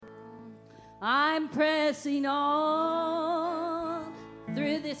I'm pressing on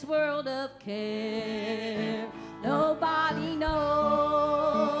through this world of care. Nobody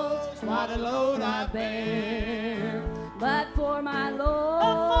knows what a load I bear, but for my Lord,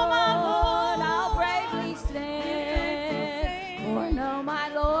 I'll bravely stand. For I know my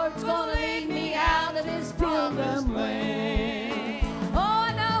Lord's gonna lead me out of this pilgrim land. Oh,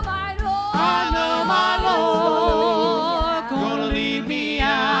 I know my Lord, I know my Lord gonna lead me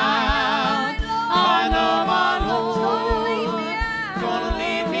out. I know my Lord gonna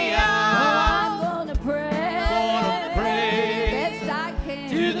lead me out. I'm gonna pray best I can,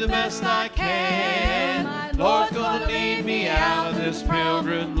 do the best I can. Lord's gonna lead me out of this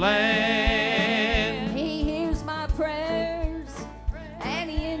pilgrim land. He hears my prayers and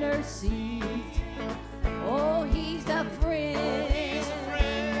he intercedes. Oh, he's a friend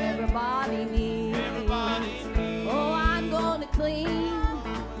everybody needs. Oh, I'm gonna cling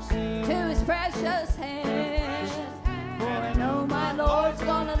to his precious hand. For I know my Lord's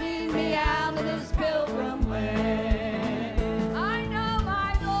gonna lead me out of this pilgrim land. I know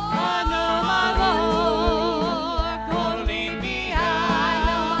my Lord. I know my Lord gonna lead me out. I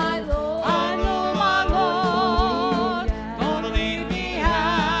know my Lord. I know my Lord gonna lead me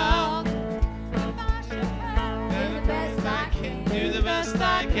out. Do the best I can. Do the best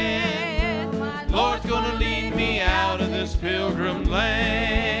I can. Lord's gonna lead me out of this pilgrim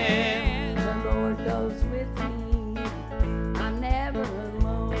land. The Lord goes with me. I'm never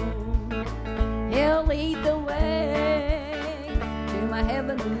alone. He'll lead the way to my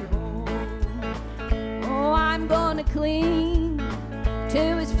heavenly home. Oh, I'm gonna cling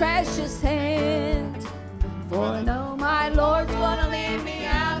to his precious hand. For I know my Lord's gonna lead me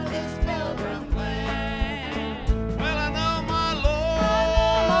out of this pilgrim land. Well, I know my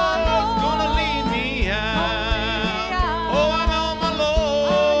Lord's gonna lead me out. Oh, I know my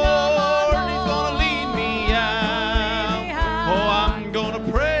Lord, he's gonna lead me out. Oh, I'm gonna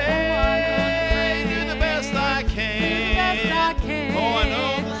pray, do the best I can. Oh, I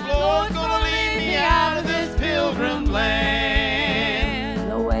know this Lord's gonna lead me out of this pilgrim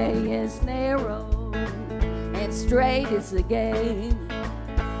land. The way is narrow and straight is the gate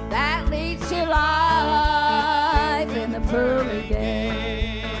that leads to life in the pearly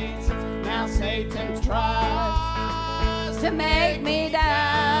gates. Now Satan tries to make me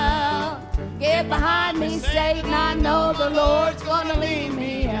down. Get behind me, Satan, I know the Lord's gonna lead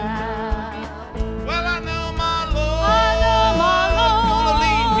me out. Well, I know my Lord's gonna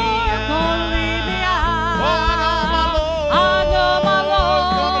lead me out. Oh, I know my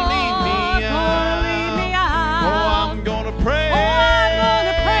Lord's gonna lead me out. Oh, I'm gonna pray,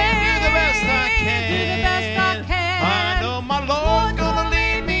 do the best I can. I know my Lord's gonna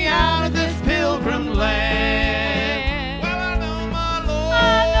lead me out of this pilgrim land. Well, I know my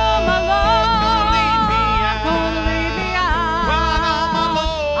Lord's gonna lead me out. Well, I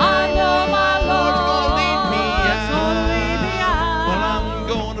know my Lord's gonna lead me out. Well, I'm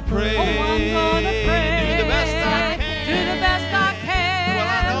gonna pray, do the best I can. Well, I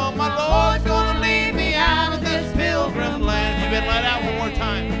know my Lord's gonna lead me out of this pilgrim land. You better let out one more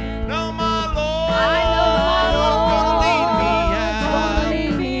time. Know my Lord's gonna lead me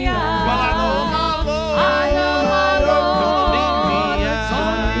out. Well, I know my Lord's gonna lead me out.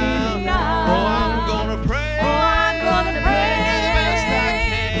 Oh, I'm gonna pray,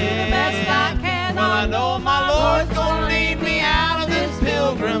 do the best I can. Well, I know my Lord's gonna lead me out of this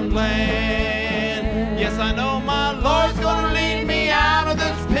pilgrim land. Yes, I know my Lord's gonna lead me out of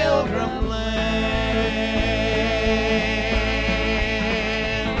this pilgrim land.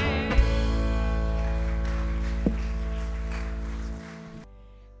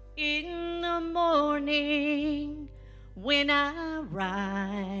 In the morning when I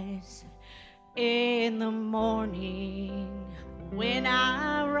rise, in the morning when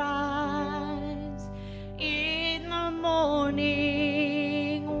I rise, in the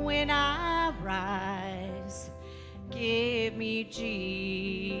morning when I rise, give me Jesus,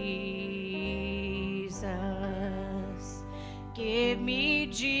 give me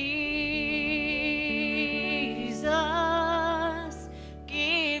Jesus,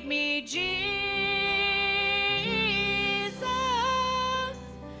 give me Jesus.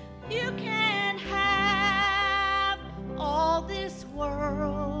 You can have all this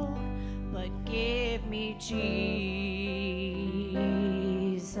world, but give me Jesus.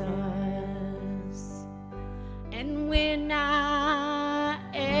 And when I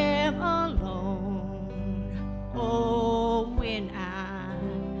am alone, oh, when I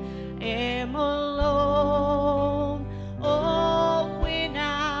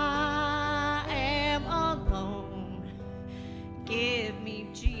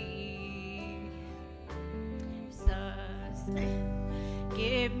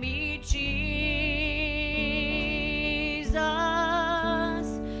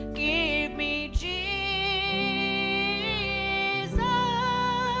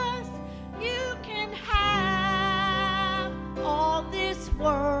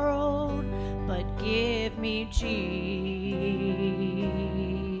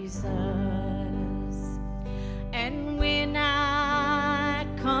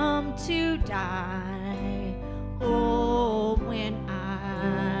die. Oh, when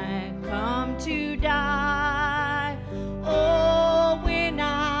I come to die. Oh, when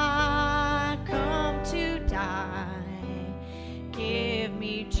I come to die. Give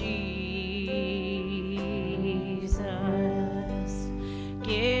me Jesus.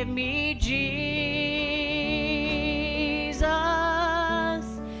 Give me Jesus.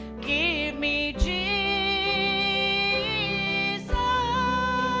 Give me Jesus.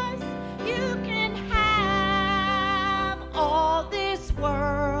 You can have all this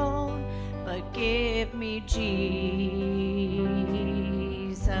world, but give me Jesus.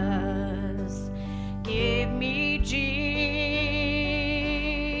 Give me Jesus.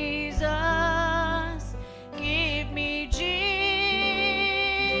 Give me Jesus.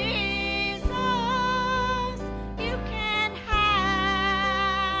 You can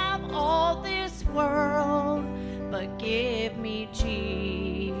have all this world, but give me Jesus.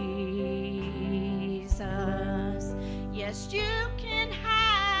 Yes, you can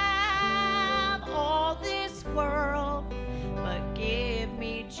have all this world, but give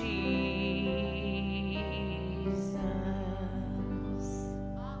me Jesus.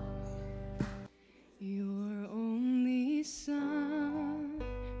 Your only Son,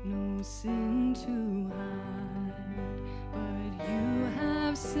 no sin to hide, but you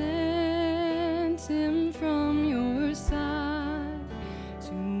have sent him from your side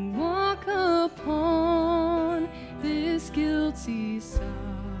to walk upon this guilty side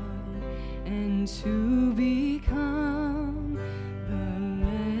and to become the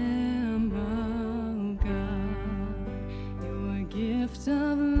Lamb of God. Your gift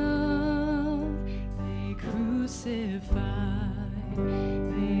of love they crucified.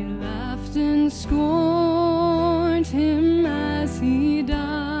 They laughed and scorned him as he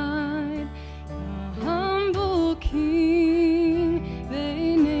died. The humble king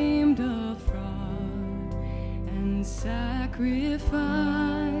they named a fraud and sacrificed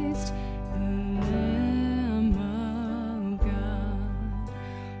the Lamb of God.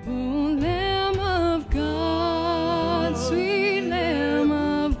 Oh, Lamb of God, sweet Lamb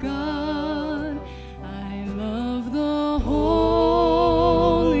of God, I love the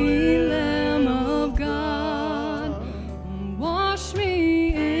holy Lamb of God. Wash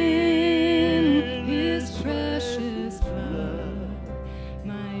me in his precious blood,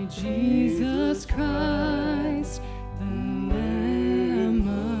 my Jesus Christ, the Lamb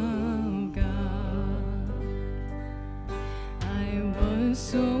of God. I was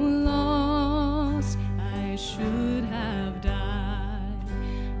so lost, I should have died,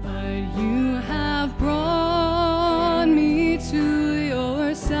 but you have brought me to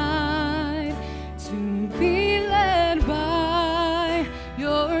your side to be led by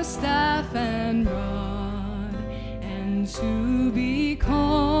your staff and rod and to be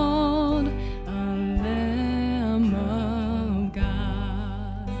called a Lamb of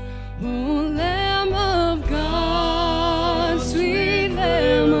God. Oh, Lamb of God, sweet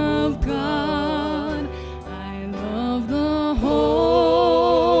Lamb of God, I love the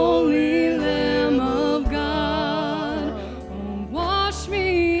holy Lamb of God. Oh, wash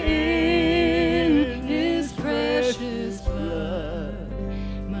me in his precious blood,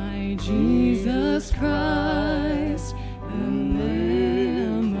 my Jesus Christ, the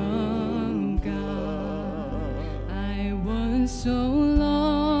Lamb of God. I was so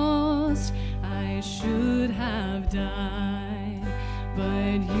lost, I should have died,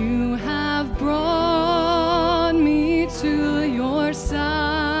 but you have brought me to your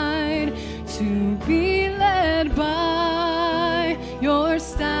side to be led by your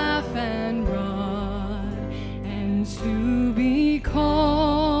staff and rod and to be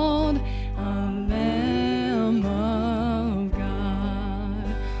called a Lamb of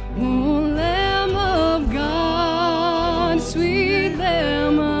God. Oh, Lamb of God, sweet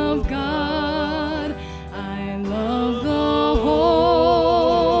Lamb of God, I love the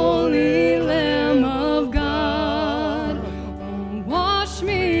holy Lamb of God. Oh, wash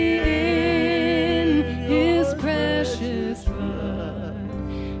me in his precious blood,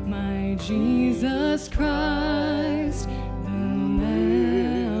 my Jesus Christ, the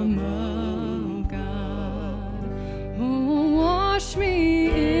Lamb of God. Oh, wash me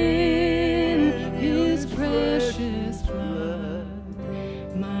in his precious blood,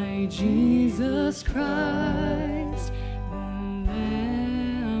 my Jesus Christ, the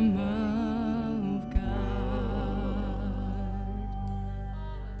Lamb of God.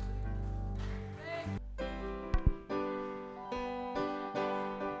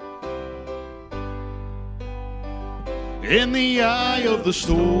 In the eye of the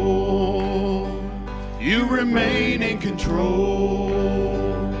storm, you remain in control.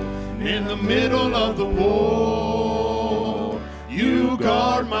 In the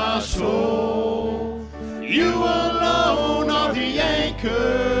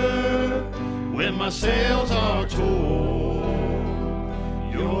anchor when my sails are torn.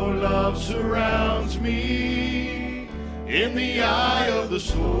 Your love surrounds me in the eye of the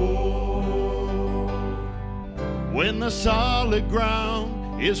storm. When the solid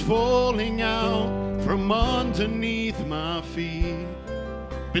ground is falling out from underneath my feet,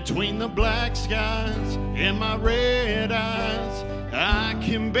 between the black skies and my red eyes, I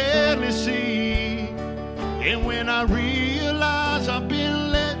can barely see. And when I realize I've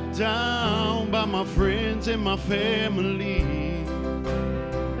been let down by my friends and my family,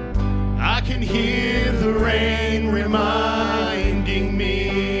 I can hear the rain reminding me,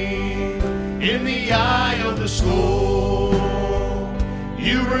 in the eye of the storm,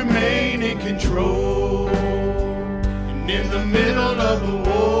 you remain in control. And in the middle of the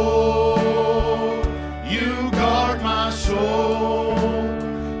war, you guard my soul.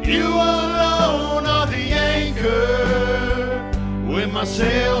 You alone are the anchor when my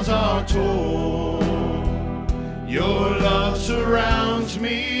sails are torn. Your love surrounds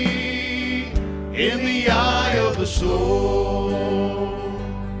me in the eye of the storm.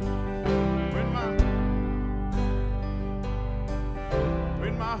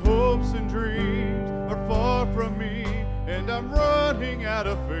 When my hopes and dreams are far from me and I'm running out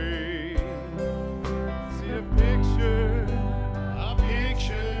of faith, see a picture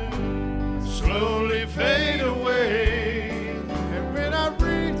slowly fade away. And when I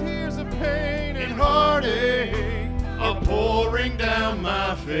read tears of pain and heartache are pouring down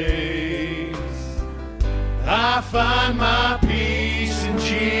my face, I find my peace in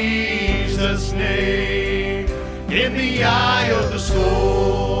Jesus' name. In the eye of the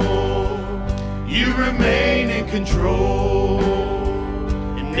storm, you remain in control.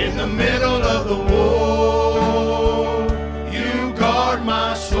 And in the middle of the war, you guard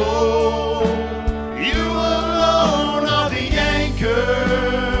my soul. You alone are the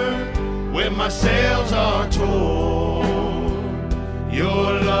anchor when my sails are torn.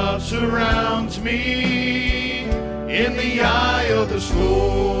 Your love surrounds me in the eye of the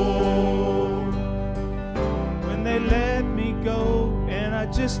storm. When they let me go and I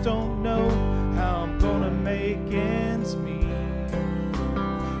just don't know how I'm gonna make ends meet,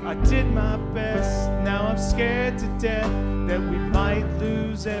 I did my best, now I'm scared to death that we might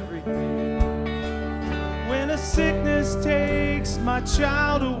lose everything. When a sickness takes my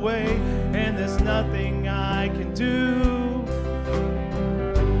child away and there's nothing I can do,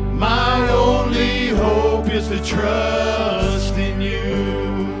 my only hope is to trust in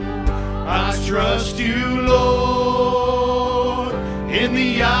you. I trust you, Lord, in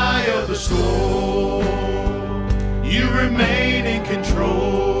the eye of the storm. You remain in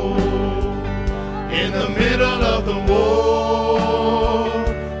control. In the middle of the war,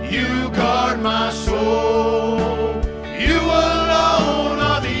 you guard my soul. You alone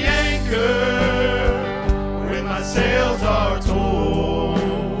are the anchor when my sails are torn.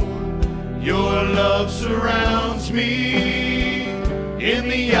 Your love surrounds me in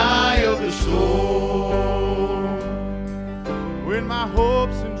the eye of the storm. When my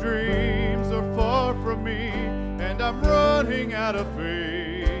hopes and dreams are far from me and I'm running out of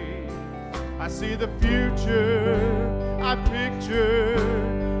faith, I see the future I picture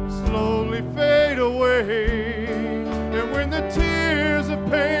slowly fade away. And when the tears of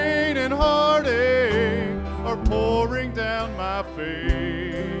pain and heartache are pouring down my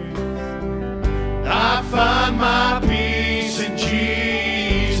face, I find my peace in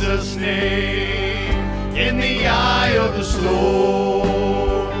Jesus' name. In the eye of the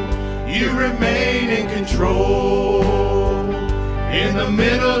storm, you remain in control. In the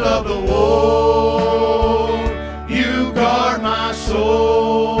middle of the war, you guard my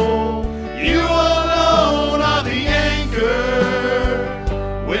soul. You alone are the anchor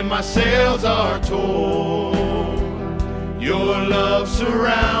when my sails are torn. Your love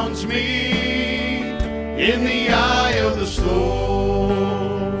surrounds me in the eye of the storm.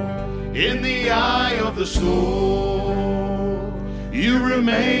 In the eye of the storm, you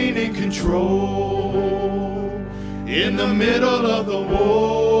remain in control. In the middle of the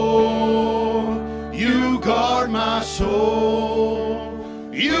war, you guard my soul.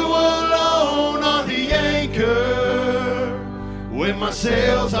 You alone are the anchor when my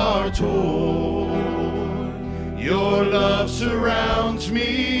sails are torn. Your love surrounds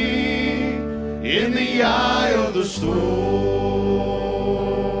me in the eye of the storm.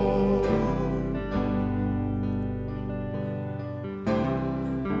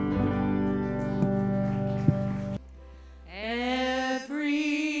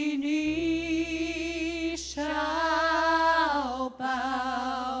 Every knee shall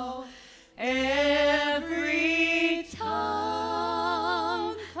bow, every tongue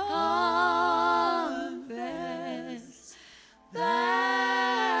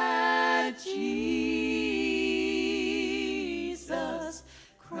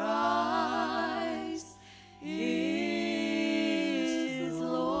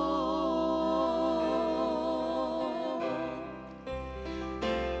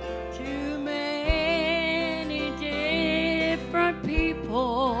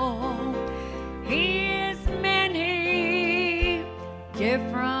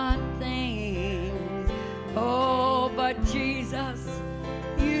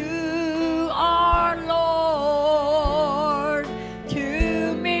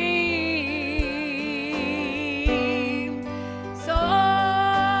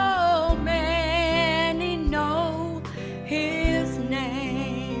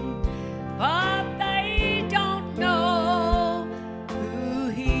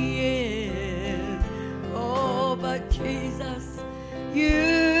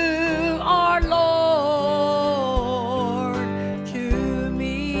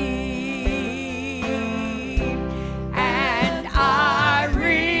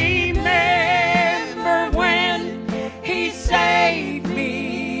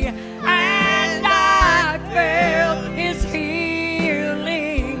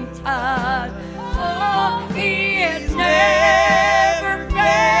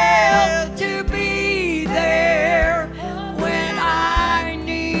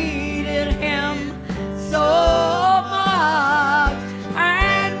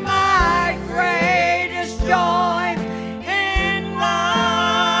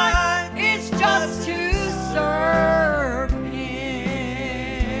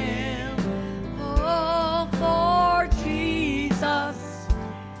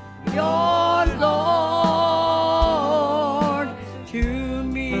your Lord to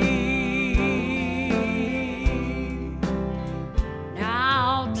me.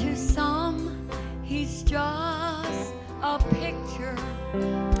 Now to some, he's just a picture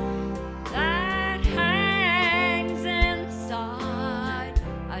that hangs inside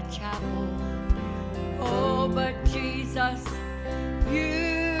a chapel. Oh, but Jesus,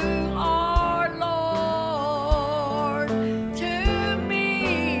 you are Lord to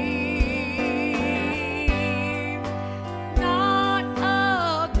me. Not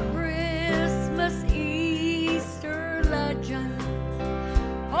a Christmas, Easter legend,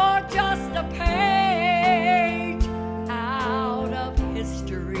 or just a page out of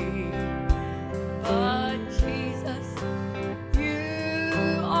history. But Jesus,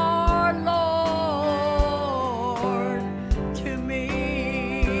 you are Lord to me.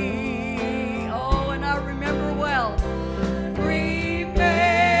 Oh, and I remember well. Remember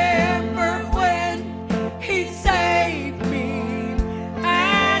when he saved me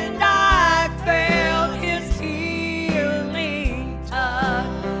and I felt his healing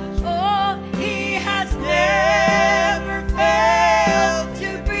touch. Oh, he has never failed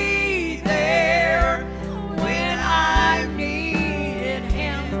to be there when I needed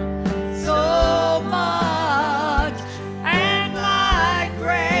him so much. And my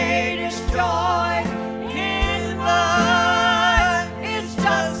greatest joy in life is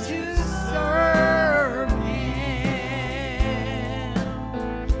just to serve him.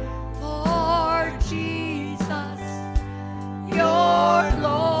 For Jesus, your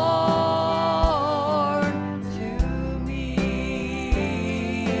Lord to me.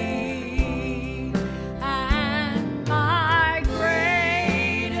 And my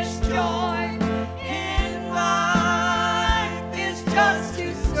greatest joy in life is just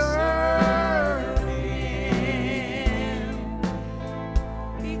to serve him.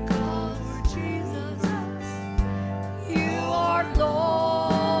 Because Jesus, you are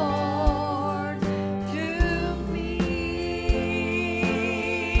Lord to me.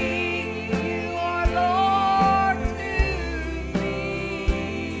 You are Lord to me.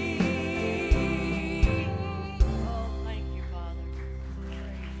 Oh, thank you, Father.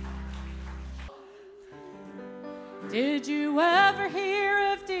 Did you ever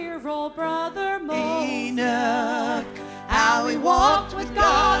hear of dear old brother Moses? Enoch, how he walked with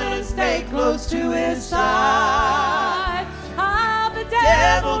God and stayed close to his side. How the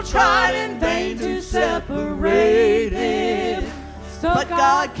Devil tried in vain to separate him, but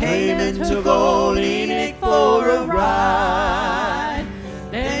God came and took old Enoch for a ride.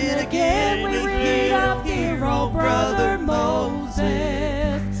 Then again we read of dear old brother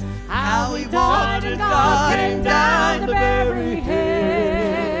Moses, how he walked with God and died to bury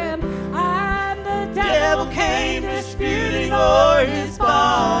him. And the Devil came disputing o'er his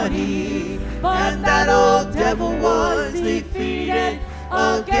body, and that old devil was defeated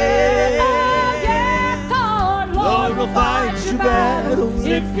again. Yes, our Lord will fight your battles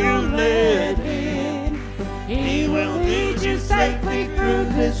if you let him. He will lead you safely through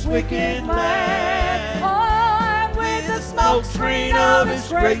this wicked land. Oh, With the smoke screen of his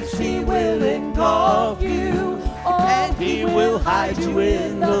grace he will engulf you, and he will hide you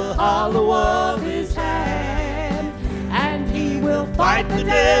in the hollow of his hand. and he will Fight the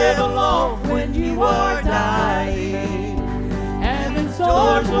devil off when you are dying. Heaven's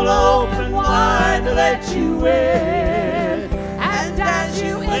doors will open wide to let you in. And as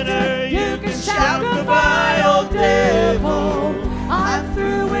you enter, you can shout goodbye, old devil. I'm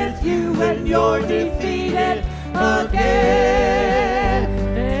through with you and you're defeated again.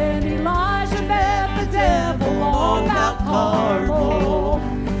 Then Elijah met the devil on Mount Carmel,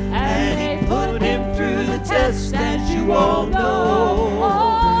 And he put him through the test, as you all know.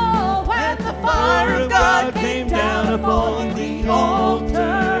 Oh, When the fire of God came down upon the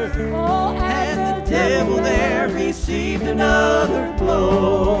altar, oh, and the devil there received another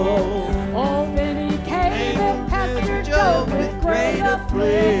blow. Oh, then he came and Pastor Job with great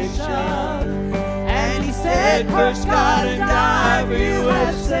affliction, And he said, curse God and die, for you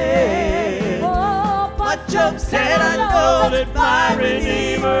have sinned. Oh, But Job said, I know that my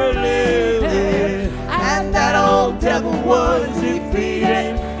Redeemer liveth, and that old devil was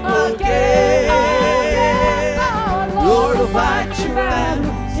defeated again. Lord will fight your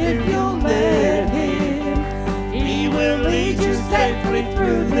battles if you'll let him. He will lead you safely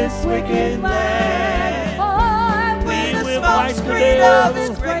through this wicked land. With the smoke screen of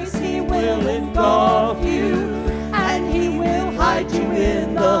his grace he will engulf you, and he will hide you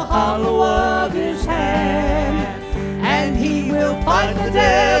in the hollow of his hand. And he will fight the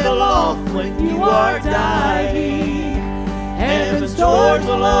devil off when you are dying. Heaven's doors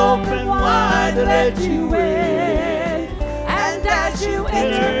will open wide to let you in. And as you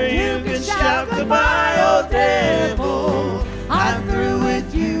enter, you can shout goodbye, oh devil. I'm through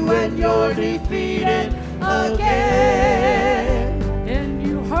with you and you're defeated again. Then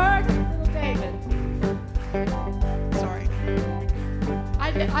you heard David. Sorry.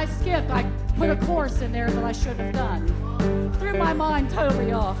 I skipped. I put a chorus in there that I shouldn't have done. Threw my mind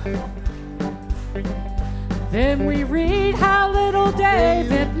totally off. Then we read how little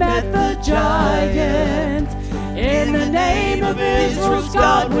David met the giant. In the name of Israel's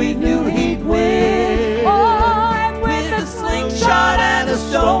God, we knew he'd win. Oh, and with a slingshot and a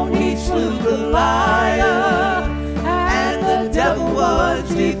stone, he slew Goliath. And the devil was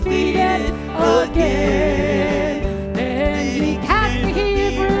defeated again. Then he cast the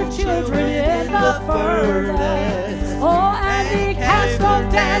Hebrew children in the furnace. Oh, and he cast on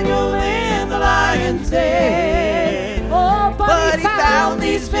Daniel in the lion's den. Oh, but he found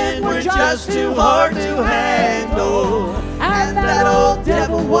these men were just too hard to handle. And that old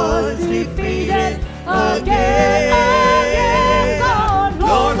devil was defeated again.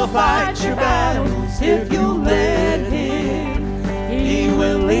 Lord will fight your battles if you'll let him. He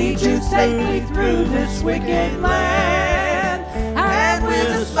will lead you safely through this wicked land. And with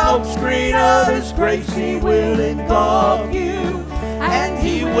the smoke screen of his grace, he will engulf you. And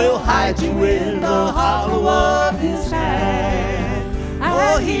he will hide you in the hollow of his hand.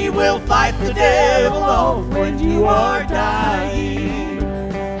 Oh, he will fight the devil off when you are dying.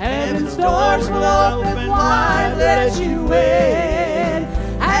 Heaven's doors will open wide, let you in.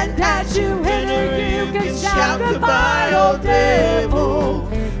 And as you enter, you can shout goodbye, oh devil.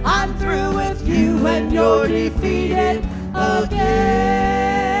 I'm through with you and you're defeated again.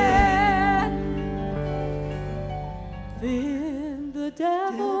 Then the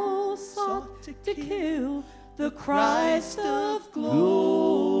devil sought to kill the Christ of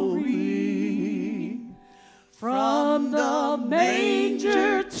glory. From the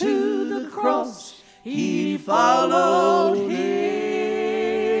manger to the cross, he followed him.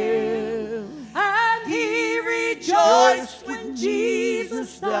 And he rejoiced when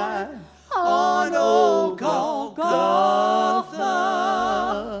Jesus died on old Golgotha.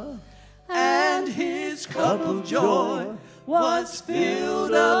 And his cup of joy was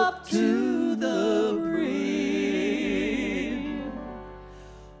filled up to the brim.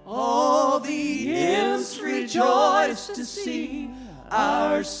 All the imps rejoiced to see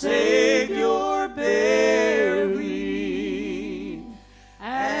our Savior buried.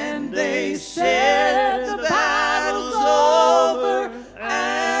 And they said the battle's over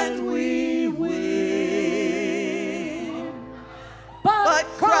and we win. But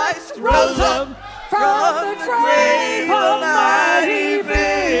Christ rose up from the grave, almighty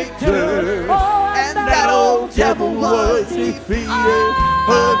victor. And that old devil was defeated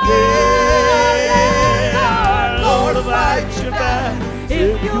again. Lord will fight your battle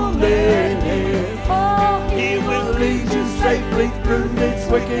if you let him. He will lead you safely through this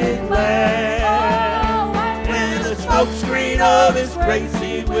wicked land. With the smoke screen of his grace,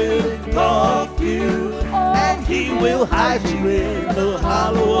 he will engulf you. And he will hide you in the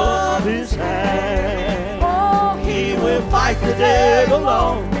hollow of his hand. He will fight the devil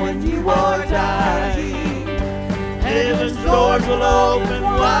off when you are dying. Heaven's doors will open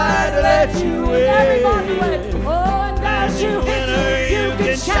wide to let you in. As you enter, you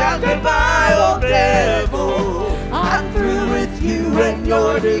can shout goodbye, oh devil. I'm through with you and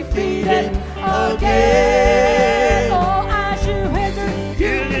you're defeated again. Oh, as you enter,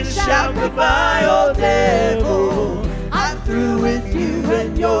 you can shout goodbye, oh devil. I'm through with you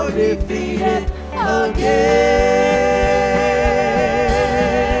and you're defeated again.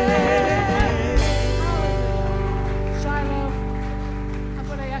 Shiloh, I'm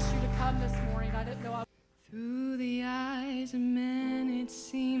going to ask you to come this morning. I didn't know I... Through the eyes of men, it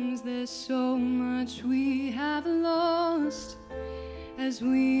seems there's so much we have lost. As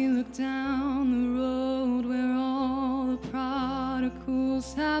we look down the road where all the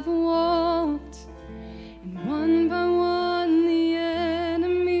prodigals have walked, and one by one the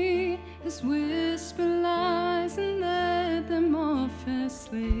enemy has whispered lies and led them off as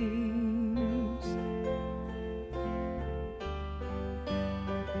slaves.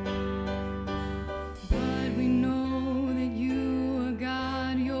 But we know that you are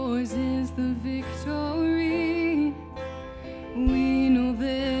God, yours is the victory. We know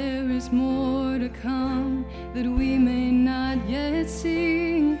there is more to come that we may not yet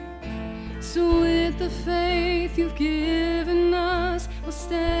see. So with the faith you've given us, we'll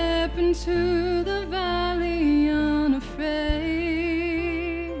step into the valley unafraid.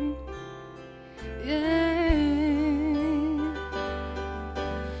 Yeah.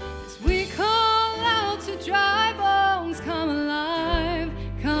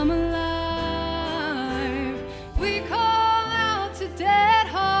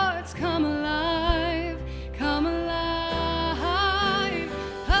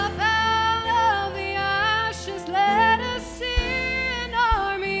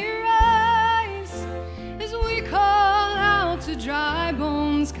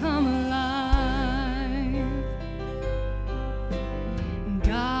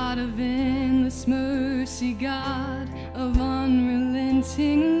 God of endless mercy, God of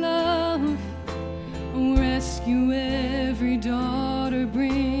unrelenting love, rescue every daughter,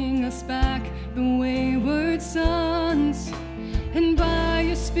 bring us back the wayward sons, and by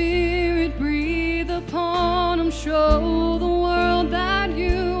your Spirit breathe upon them, show the world that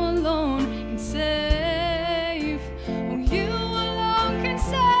you alone can save. Oh, you alone can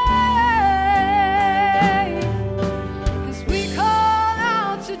save. As we call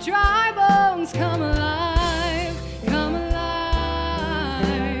out to dry bones, come alive, come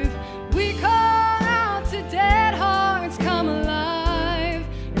alive. We call out to dead hearts, come alive,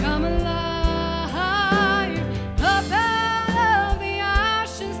 come alive. Up out of the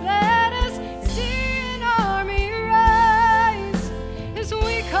ashes, let us see an army rise. As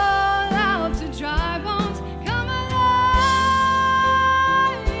we call out to dry bones, come alive.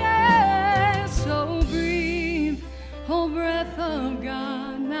 Yeah. So breathe, oh breath of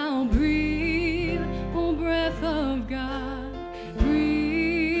God, now breathe, oh breath of God,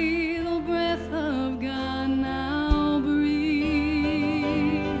 breathe, oh breath of God, now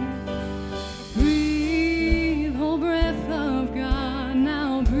breathe, breathe, oh breath of God,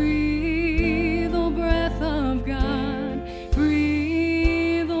 now breathe, oh breath of God,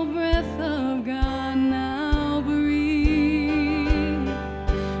 breathe, oh breath of God, now breathe.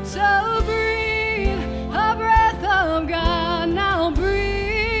 So breathe, a breath of God, now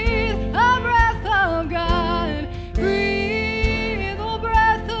breathe, a breath of God, breathe, oh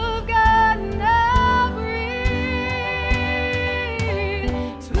breath of God, now breathe.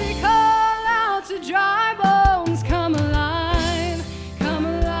 So we call out to dry bones, come alive, come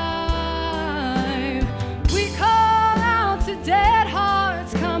alive. We call out to dead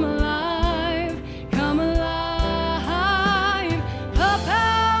hearts, come alive, come alive. Up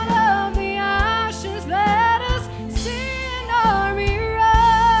out of the ashes, let us see an army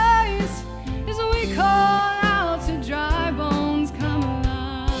rise. As we call out to dry bones, come alive.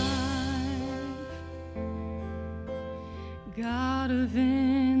 God of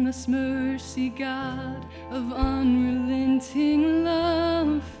endless mercy, God of unrelenting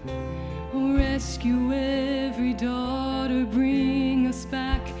love, rescue every daughter, bring us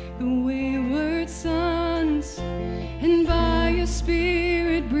back the wayward sons, and by your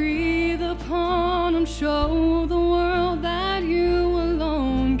Spirit breathe upon them, show the world that you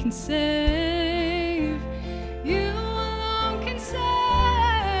alone can save, you alone can save.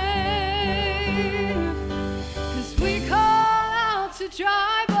 As we call out to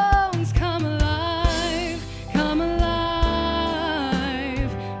dry bones, come alive, come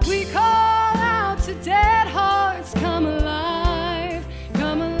alive. We call out to dead hearts, come alive,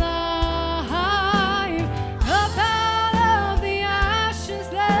 come alive. Up out of the ashes,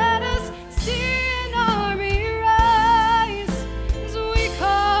 let us see an army rise. As we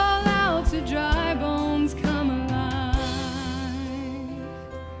call out to dry bones, come alive.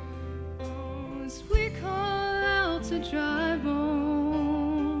 Oh, as we call out to dry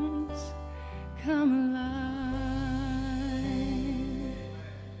bones, come alive.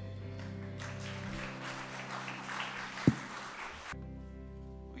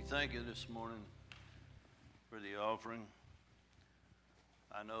 We thank you this morning for the offering.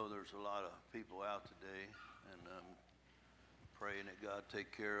 I know there's a lot of people out today, and praying that God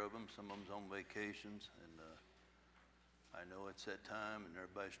take care of them. Some of them's on vacations, and I know it's that time, and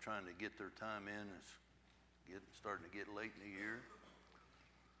everybody's trying to get their time in. It's starting to get late in the year.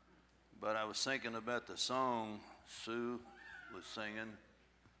 But I was thinking about the song Sue was singing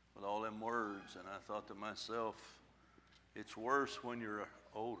with all them words, and I thought to myself, it's worse when you're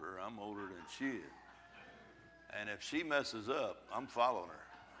older. I'm older than she is. And if she messes up, I'm following her.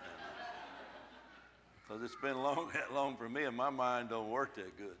 Because it's been that long for me, and my mind don't work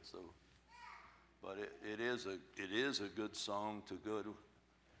that good. So, but it is a good song to go to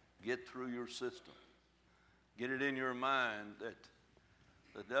get through your system. Get it in your mind that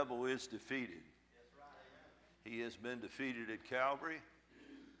the devil is defeated. He has been defeated at Calvary.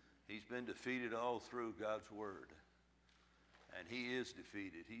 He's been defeated all through God's word. And he is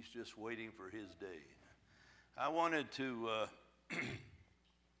defeated. He's just waiting for his day. I wanted to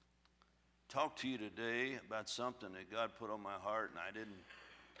talk to you today about something that God put on my heart, and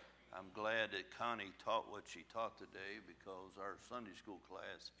I'm glad that Connie taught what she taught today, because our Sunday school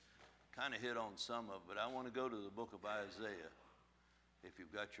class kind of hit on some of it. But I want to go to the book of Isaiah, if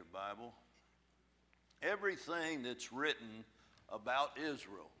you've got your Bible. Everything that's written about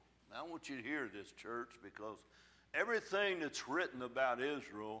Israel. Now, I want you to hear this, church, because everything that's written about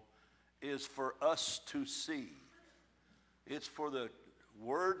Israel is for us to see. It's for the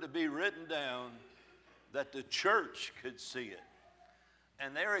word to be written down that the church could see it.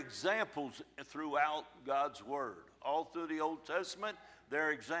 And they're examples throughout God's Word. All through the Old Testament,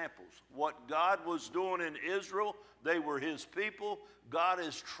 they're examples. What God was doing in Israel, they were his people. God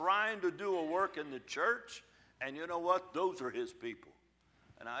is trying to do a work in the church, and you know what? Those are his people.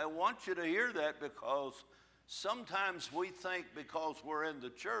 And I want you to hear that, because sometimes we think because we're in the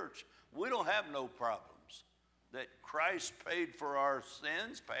church, we don't have no problems. That Christ paid for our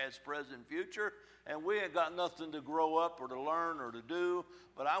sins, past, present, future, and we ain't got nothing to grow up or to learn or to do.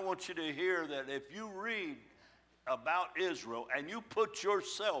 But I want you to hear that if you read about Israel and you put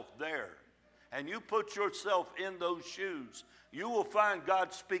yourself there and you put yourself in those shoes, you will find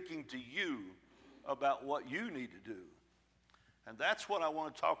God speaking to you about what you need to do. And that's what I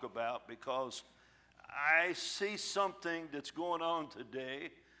want to talk about, because I see something that's going on today,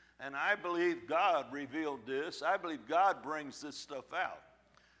 and I believe God revealed this. I believe God brings this stuff out.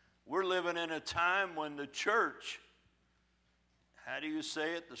 We're living in a time when the church, how do you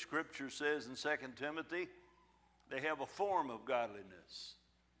say it? The scripture says in 2 Timothy, they have a form of godliness,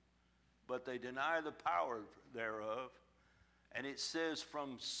 but they deny the power thereof. And it says,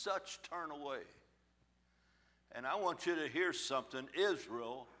 from such turn away. And I want you to hear something.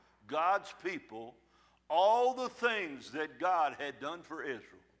 Israel, God's people, all the things that God had done for Israel,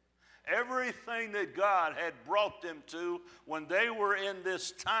 everything that God had brought them to when they were in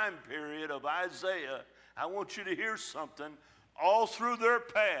this time period of Isaiah, I want you to hear something. All through their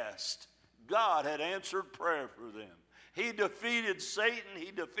past, God had answered prayer for them. He defeated Satan.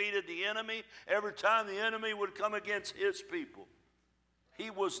 He defeated the enemy. Every time the enemy would come against his people, he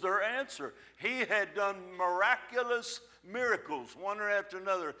was their answer. He had done miraculous miracles, one after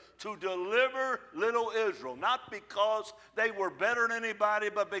another, to deliver little Israel. Not because they were better than anybody,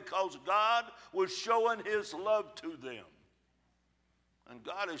 but because God was showing his love to them. And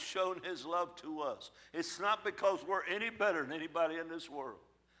God has shown his love to us. It's not because we're any better than anybody in this world,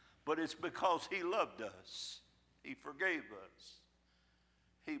 but it's because he loved us. He forgave us.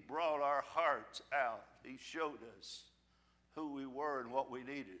 He brought our hearts out. He showed us who we were and what we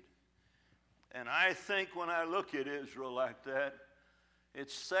needed. And I think when I look at Israel like that,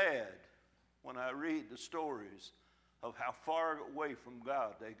 it's sad when I read the stories of how far away from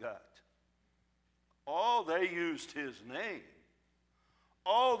God they got. All they used his name.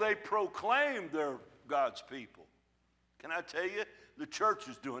 All they proclaimed they're God's people. Can I tell you, the church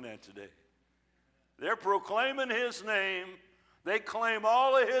is doing that today. They're proclaiming his name. They claim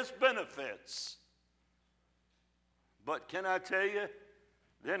all of his benefits. But can I tell you,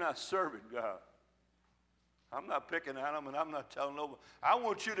 they're not serving God. I'm not picking at them, and I'm not telling nobody. I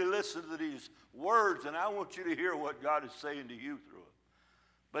want you to listen to these words, and I want you to hear what God is saying to you through it.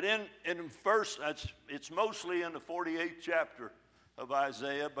 But in first, it's mostly in the 48th chapter of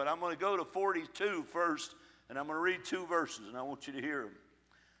Isaiah, but I'm going to go to 42 first, and I'm going to read two verses, and I want you to hear them.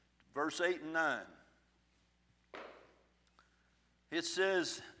 Verse 8 and 9. It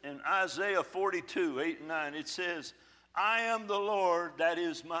says in Isaiah 42, 8 and 9, it says, I am the Lord, that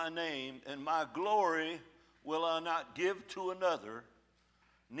is my name, and my glory will I not give to another,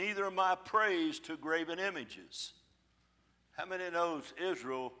 neither my praise to graven images. How many knows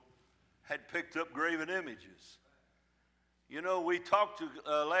Israel had picked up graven images? You know, we talked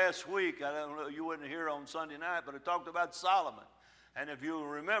last week, I don't know, you weren't here on Sunday night, but I talked about Solomon. And if you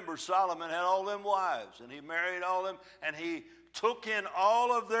remember, Solomon had all them wives, and he married all them, and he took in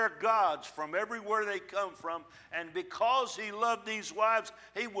all of their gods from everywhere they come from, and because he loved these wives,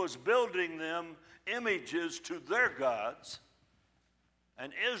 he was building them images to their gods,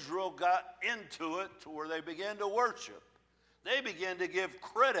 and Israel got into it to where they began to worship. They began to give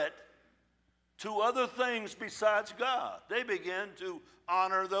credit to other things besides God. They began to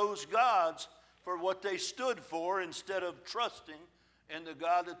honor those gods for what they stood for instead of trusting in the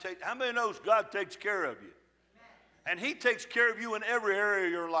God that takes. How many knows God takes care of you? And he takes care of you in every area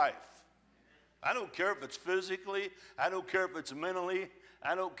of your life. I don't care if it's physically. I don't care if it's mentally.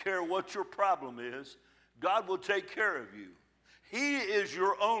 I don't care what your problem is. God will take care of you. He is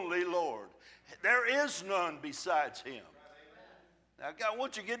your only Lord. There is none besides him. Now, I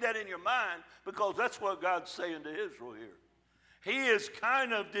want you to get that in your mind, because that's what God's saying to Israel here. He is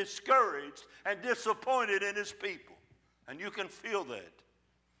kind of discouraged and disappointed in his people. And you can feel that.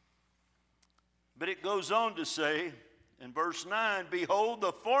 But it goes on to say in verse 9, behold,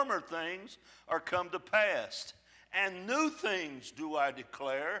 the former things are come to pass, and new things do I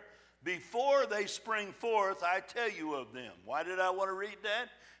declare. Before they spring forth, I tell you of them. Why did I want to read that?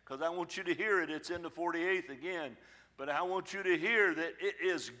 Because I want you to hear it. It's in the 48th again. But I want you to hear that it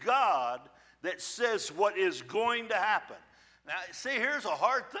is God that says what is going to happen. Now, see, here's a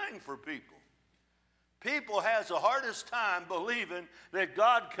hard thing for people. People has the hardest time believing that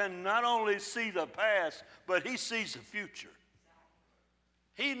God can not only see the past, but he sees the future.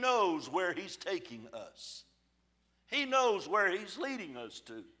 He knows where he's taking us. He knows where he's leading us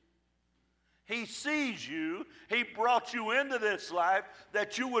to. He sees you. He brought you into this life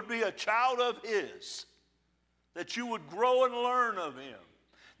that you would be a child of his, that you would grow and learn of him,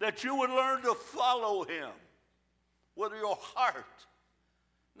 that you would learn to follow him with your heart,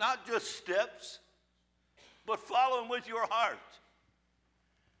 not just steps, but follow him with your heart.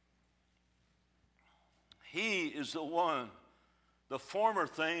 He is the one. The former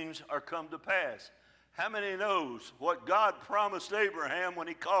things are come to pass. How many knows what God promised Abraham when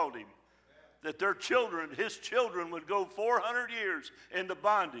he called him? That their children, his children, would go 400 years into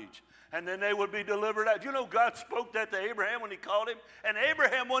bondage, and then they would be delivered out. You know, God spoke that to Abraham when he called him, and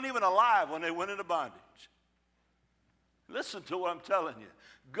Abraham wasn't even alive when they went into bondage. Listen to what I'm telling you.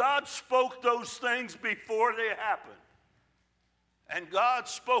 God spoke those things before they happened. And God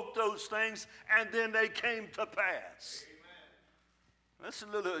spoke those things, and then they came to pass. Amen.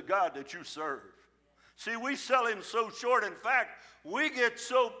 Listen to the God that you serve. See, we sell him so short. In fact, we get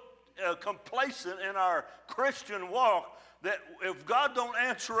so complacent in our Christian walk that if God don't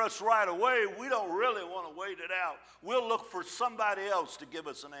answer us right away, we don't really want to wait it out. We'll look for somebody else to give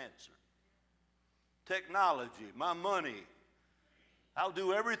us an answer. Technology, my money. I'll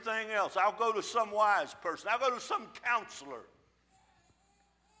do everything else. I'll go to some wise person. I'll go to some counselor.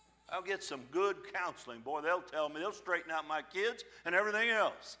 I'll get some good counseling. Boy, they'll tell me. They'll straighten out my kids and everything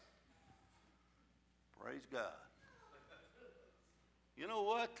else. Praise God. You know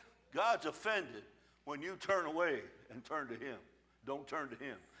what? God's offended when you turn away and turn to him. Don't turn to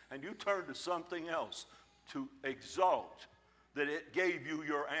him. And you turn to something else to exalt that it gave you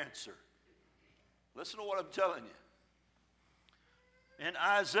your answer. Listen to what I'm telling you. In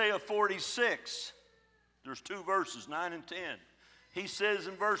Isaiah 46, there's 2 verses, 9 and 10. He says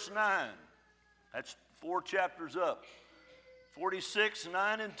in verse 9, that's 4 chapters up, 46,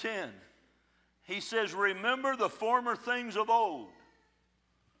 9 and 10. He says, remember the former things of old,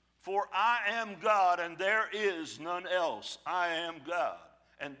 for I am God and there is none else. I am God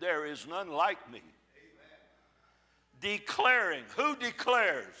and there is none like me. Amen. Declaring, who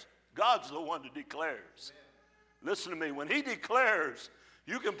declares? God's the one that declares. Amen. Listen to me. When he declares,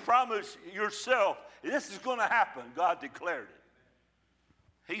 you can promise yourself, this is going to happen. God declared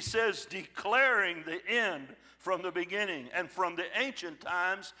it. He says, declaring the end from the beginning and from the ancient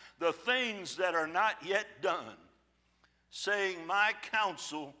times, the things that are not yet done, saying, my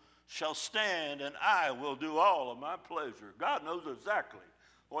counsel shall stand and I will do all of my pleasure. God knows exactly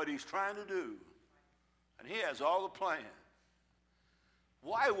what he's trying to do. And he has all the plan.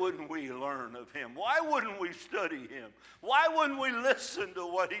 Why wouldn't we learn of him? Why wouldn't we study him? Why wouldn't we listen to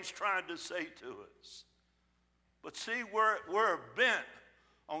what he's trying to say to us? But see, we're bent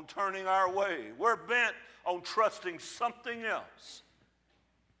on turning our way. We're bent on trusting something else.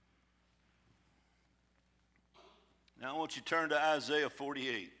 Now I want you to turn to Isaiah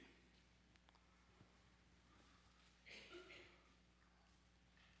 48.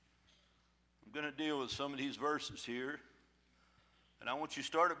 I'm going to deal with some of these verses here. And I want you to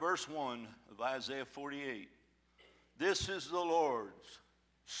start at verse 1 of Isaiah 48. This is the Lord's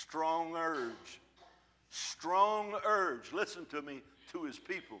strong urge. Strong urge. Listen to me, to his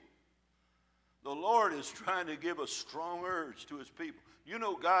people. The Lord is trying to give a strong urge to his people. You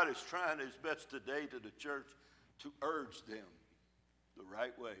know, God is trying his best today to the church to urge them the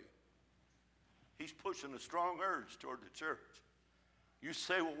right way. He's pushing a strong urge toward the church. You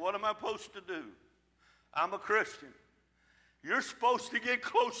say, well, what am I supposed to do? I'm a Christian. You're supposed to get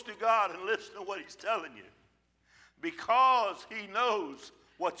close to God and listen to what he's telling you, because he knows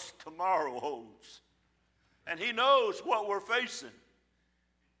what tomorrow holds. And he knows what we're facing.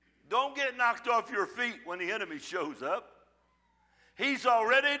 Don't get knocked off your feet when the enemy shows up. He's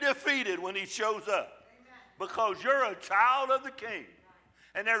already defeated when he shows up, because you're a child of the King.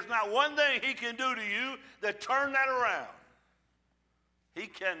 And there's not one thing he can do to you that turn that around. He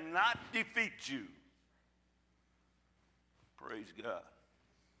cannot defeat you. Praise God.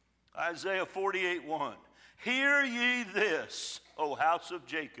 Isaiah 48:1. Hear ye this, O house of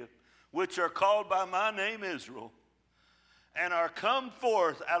Jacob, which are called by my name Israel, and are come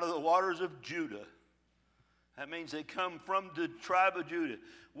forth out of the waters of Judah. That means they come from the tribe of Judah,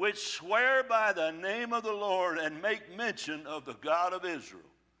 which swear by the name of the Lord and make mention of the God of Israel.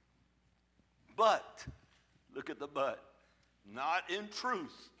 But, look at the but, not in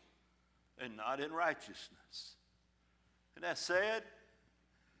truth and not in righteousness. Isn't that sad?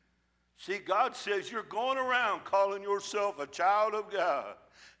 See, God says you're going around calling yourself a child of God.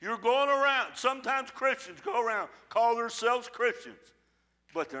 You're going around. Sometimes Christians go around, call themselves Christians,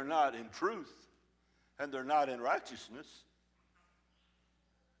 but they're not in truth, and they're not in righteousness.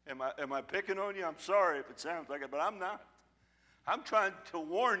 Am I picking on you? I'm sorry if it sounds like it, but I'm not. I'm trying to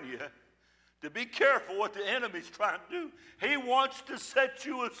warn you to be careful what the enemy's trying to do. He wants to set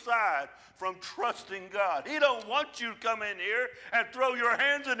you aside from trusting God. He don't want you to come in here and throw your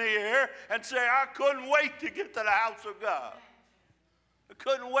hands in the air and say, I couldn't wait to get to the house of God. I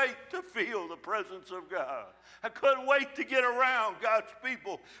couldn't wait to feel the presence of God. I couldn't wait to get around God's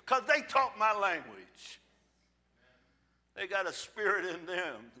people because they talk my language. They got a spirit in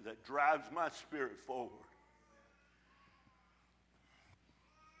them that drives my spirit forward.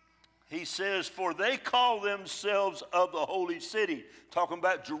 He says, for they call themselves of the holy city, talking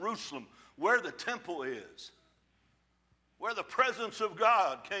about Jerusalem, where the temple is, where the presence of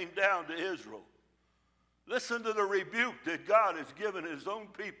God came down to Israel. Listen to the rebuke that God has given his own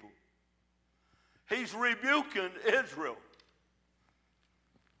people. He's rebuking Israel.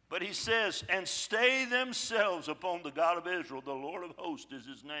 But he says, and stay themselves upon the God of Israel, the Lord of hosts is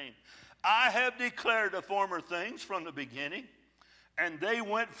his name. I have declared the former things from the beginning, and they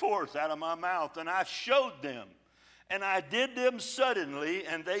went forth out of my mouth, and I showed them, and I did them suddenly,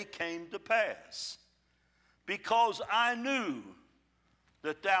 and they came to pass. Because I knew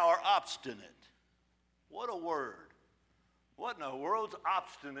that thou art obstinate. What a word. What in the world's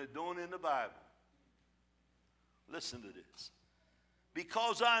obstinate doing in the Bible? Listen to this.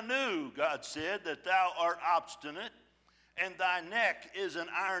 Because I knew, God said, that thou art obstinate, and thy neck is an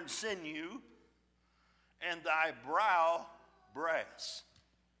iron sinew, and thy brow brass.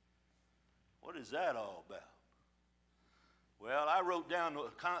 What is that all about? Well, I wrote down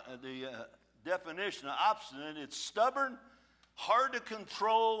the definition of obstinate. It's stubborn, hard to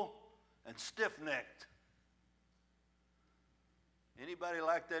control, and stiff-necked. Anybody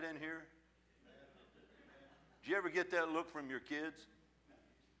like that in here? Did you ever get that look from your kids?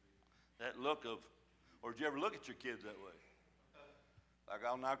 That look of, or did you ever look at your kids that way? Like,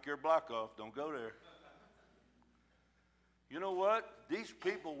 I'll knock your block off. Don't go there. You know what? These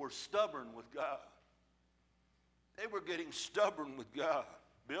people were stubborn with God. They were getting stubborn with God.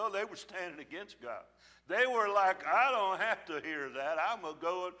 Bill, they were standing against God. They were like, I don't have to hear that. I'm going to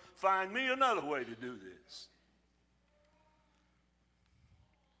go and find me another way to do this.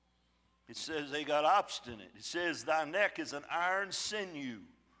 It says they got obstinate. It says thy neck is an iron sinew.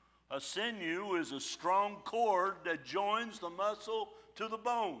 A sinew is a strong cord that joins the muscle to the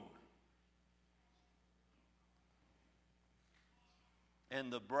bone.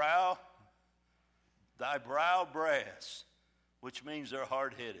 And the brow, thy brow brass, which means they're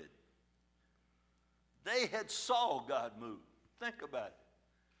hard-headed. They had saw God move. Think about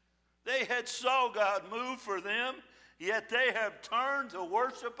it. They had saw God move for them, yet they have turned to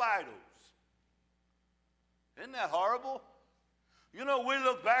worship idols. Isn't that horrible? You know, we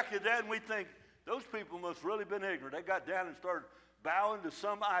look back at that and we think, those people must really been ignorant. They got down and started bowing to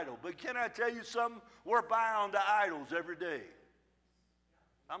some idol. But can I tell you something? We're bowing to idols every day.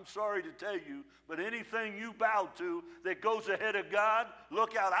 I'm sorry to tell you, but anything you bow to that goes ahead of God,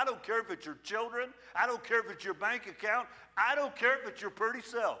 look out. I don't care if it's your children. I don't care if it's your bank account. I don't care if it's your pretty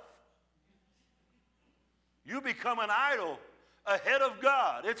self. You become an idol ahead of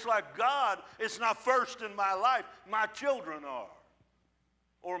God. It's like God is not first in my life. My children are.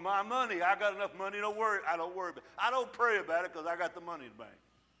 Or my money. I got enough money, don't worry. I don't worry about it. I don't pray about it because I got the money in the bank.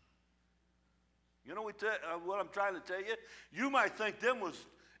 You know what I'm trying to tell you? You might think them was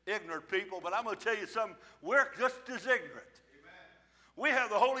ignorant people, but I'm going to tell you something. We're just as ignorant. Amen. We have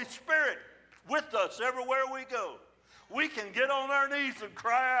the Holy Spirit with us everywhere we go. We can get on our knees and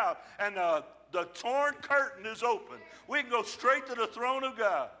cry out, and the torn curtain is open. We can go straight to the throne of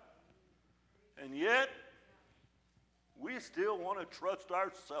God. And yet, we still want to trust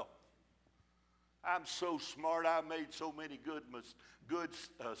ourselves. I'm so smart. I made so many good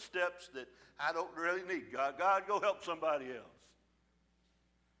steps that I don't really need God. God, go help somebody else.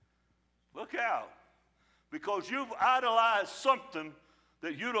 Look out. Because you've idolized something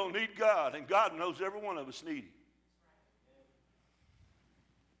that you don't need God. And God knows every one of us need Him.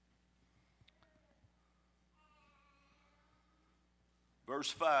 Verse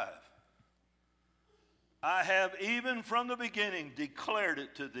 5. I have even from the beginning declared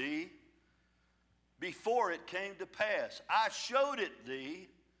it to thee before it came to pass. I showed it thee,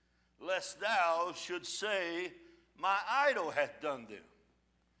 lest thou should say, my idol hath done them,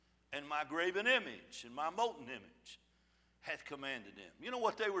 and my graven image and my molten image hath commanded them. You know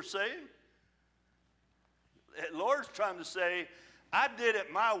what they were saying? The Lord's trying to say, I did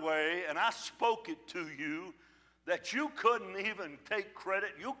it my way, and I spoke it to you that you couldn't even take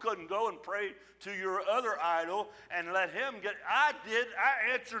credit. You couldn't go and pray to your other idol and let him get. I did.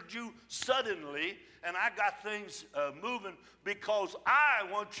 I answered you suddenly, and I got things moving because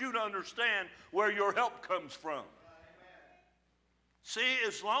I want you to understand where your help comes from. See,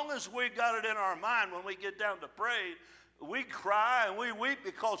 as long as we got it in our mind when we get down to pray, we cry and we weep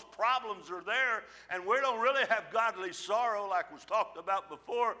because problems are there, and we don't really have godly sorrow like was talked about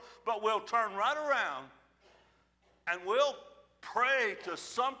before, but we'll turn right around and we'll pray to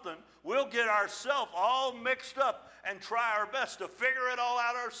something. We'll get ourselves all mixed up and try our best to figure it all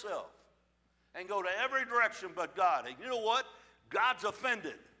out ourselves and go to every direction but God. And you know what? God's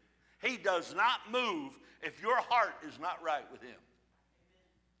offended. He does not move if your heart is not right with him.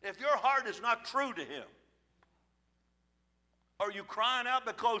 If your heart is not true to him. Are you crying out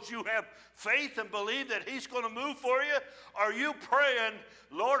because you have faith and believe that he's going to move for you? Are you praying,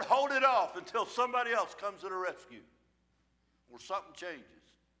 Lord, hold it off until somebody else comes to the rescue or something changes?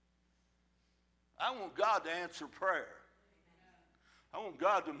 I want God to answer prayer. I want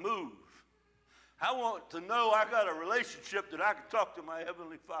God to move. I want to know I got a relationship that I can talk to my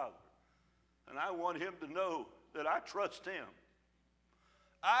Heavenly Father. And I want him to know that I trust him.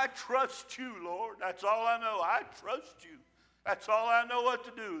 I trust you, Lord. That's all I know. I trust you. That's all I know what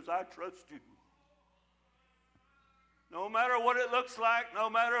to do is I trust you. No matter what it looks like, no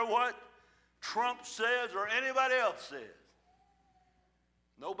matter what Trump says or anybody else says,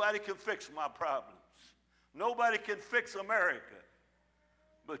 nobody can fix my problems. Nobody can fix America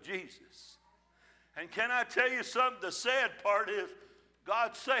but Jesus. And can I tell you something? The sad part is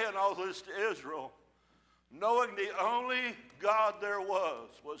God's saying all this to Israel, knowing the only God there was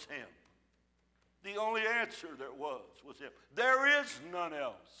him. The only answer there was him. There is none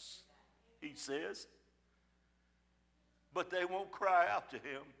else, he says. But they won't cry out to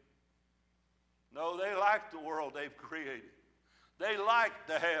him. No, they like the world they've created. They like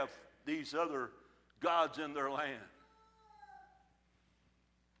to have these other gods in their land.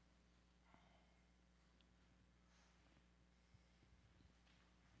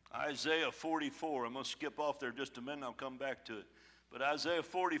 Isaiah 44, I'm going to skip off there just a minute, I'll come back to it. But Isaiah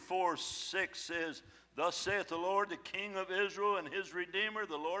 44:6 says, thus saith the Lord, the King of Israel and his Redeemer,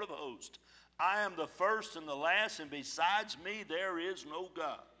 the Lord of hosts. I am the first and the last, and besides me there is no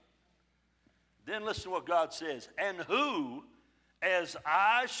God. Then listen to what God says. And who, as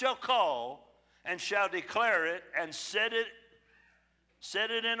I shall call, and shall declare it, and set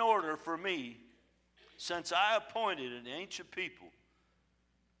it in order for me, since I appointed an ancient people,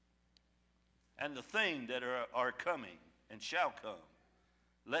 and the thing that are coming and shall come,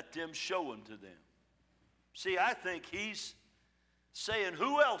 let them show unto them. See, I think he's saying,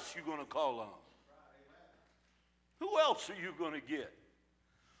 who else you going to call on? Who else are you going to get?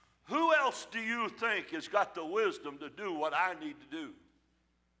 Who else do you think has got the wisdom to do what I need to do?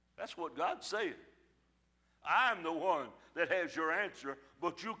 That's what God's saying. I'm the one that has your answer,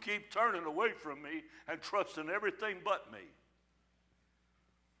 but you keep turning away from me and trusting everything but me.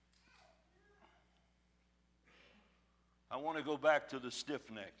 I want to go back to the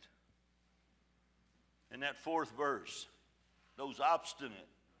stiff-necked. In that fourth verse, those obstinate,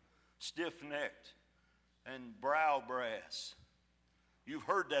 stiff-necked, and brow brass. You've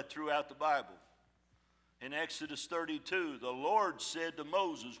heard that throughout the Bible. In Exodus 32, the Lord said to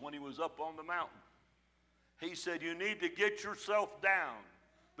Moses when he was up on the mountain, he said, you need to get yourself down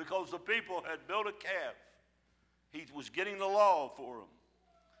because the people had built a calf. He was getting the law for them.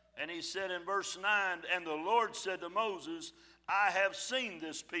 And he said in verse 9, and the Lord said to Moses, I have seen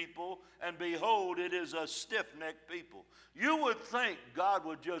this people, and behold, it is a stiff-necked people. You would think God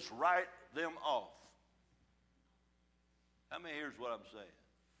would just write them off. I mean, here's what I'm saying.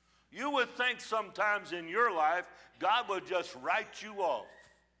 You would think sometimes in your life, God would just write you off.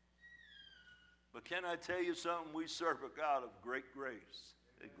 But can I tell you something? We serve a God of great grace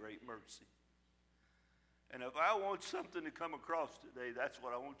and great mercy. And if I want something to come across today, that's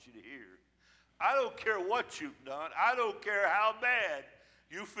what I want you to hear. I don't care what you've done. I don't care how bad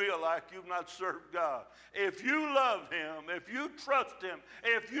you feel like you've not served God. If you love him, if you trust him,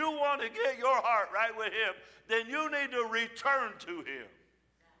 if you want to get your heart right with him, then you need to return to him.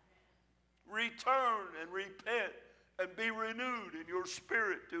 Return and repent and be renewed in your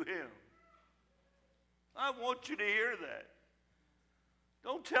spirit to him. I want you to hear that.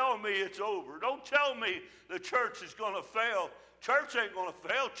 Don't tell me it's over. Don't tell me the church is going to fail. Church ain't going to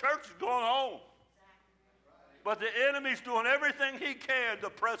fail. Church is going on. But the enemy's doing everything he can to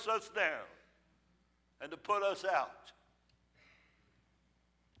press us down and to put us out.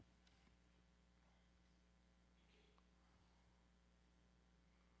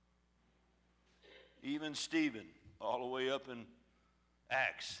 Even Stephen, all the way up in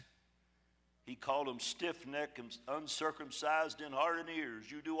Acts, he called them stiff-necked and uncircumcised in heart and ears.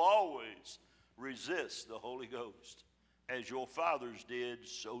 You do always resist the Holy Ghost. As your fathers did,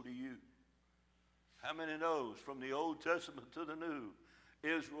 so do you. How many knows from the Old Testament to the New,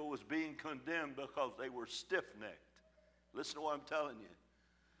 Israel was being condemned because they were stiff-necked? Listen to what I'm telling you.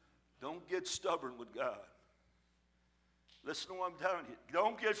 Don't get stubborn with God. Listen to what I'm telling you.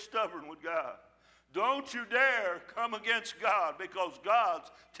 Don't get stubborn with God. Don't you dare come against God because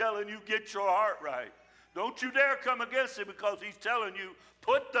God's telling you get your heart right. Don't you dare come against him because he's telling you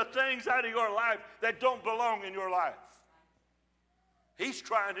put the things out of your life that don't belong in your life. He's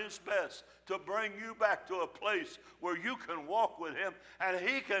trying his best to bring you back to a place where you can walk with him and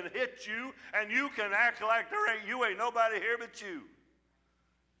he can hit you and you can act like you ain't nobody here but you.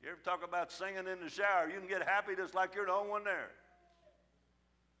 You ever talk about singing in the shower? You can get happy just like you're the only one there.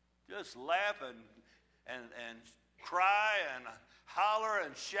 Just laugh and cry and holler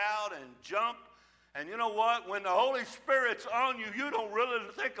and shout and jump. And you know what? When the Holy Spirit's on you, you don't really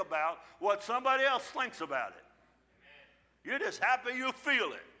think about what somebody else thinks about it. You're just happy you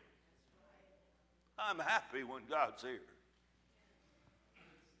feel it. I'm happy when God's here.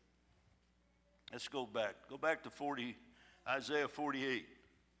 Let's go back. Go back to Isaiah 48.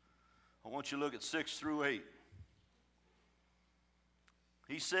 I want you to look at 6 through 8.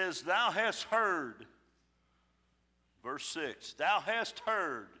 He says, thou hast heard, verse 6, thou hast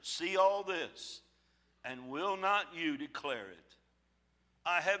heard, see all this, and will not you declare it?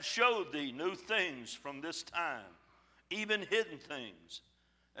 I have showed thee new things from this time, even hidden things,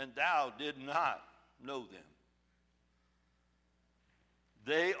 and thou did not know them.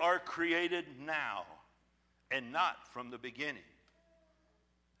 They are created now, and not from the beginning.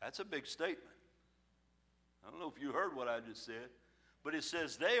 That's a big statement. I don't know if you heard what I just said, but it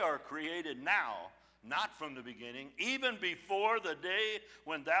says they are created now, not from the beginning, even before the day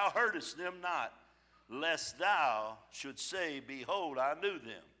when thou heardest them not, lest thou should say, behold, I knew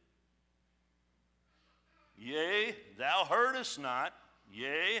them. Yea, thou heardest not,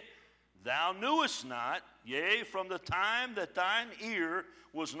 yea, thou knewest not, yea, from the time that thine ear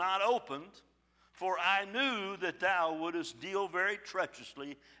was not opened, for I knew that thou wouldest deal very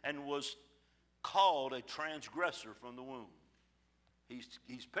treacherously and was called a transgressor from the womb.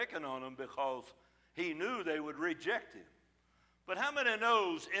 He's picking on them because he knew they would reject him. But how many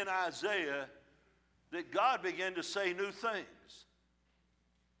knows in Isaiah that God began to say new things?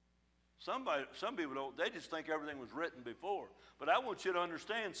 Some people don't. They just think everything was written before. But I want you to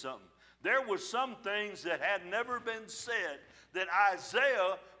understand something. There were some things that had never been said that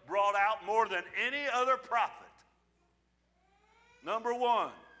Isaiah brought out more than any other prophet. Number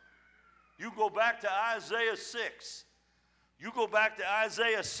one, you go back to Isaiah 6. You go back to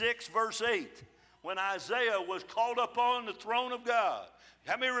Isaiah 6, verse 8, when Isaiah was called up on the throne of God.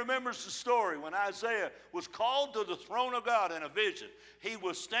 How many remembers the story when Isaiah was called to the throne of God in a vision? He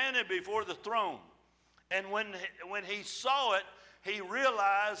was standing before the throne. And when he saw it, he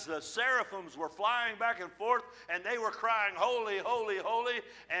realized the seraphims were flying back and forth, and they were crying, holy, holy, holy.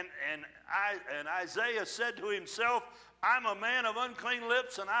 And Isaiah said to himself, I'm a man of unclean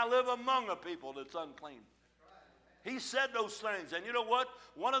lips, and I live among a people that's unclean. He said those things. And you know what?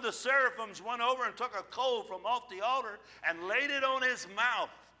 One of the seraphims went over and took a coal from off the altar and laid it on his mouth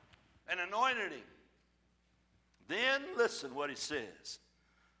and anointed him. Then listen what he says.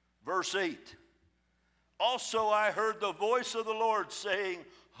 Verse 8. Also I heard the voice of the Lord saying,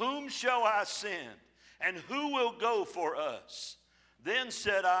 whom shall I send? And who will go for us? Then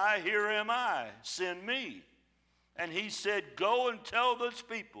said I, here am I, send me. And he said, go and tell this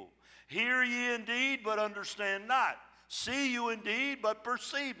people, hear ye indeed, but understand not. See you indeed, but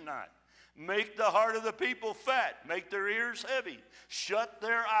perceive not. Make the heart of the people fat, make their ears heavy, shut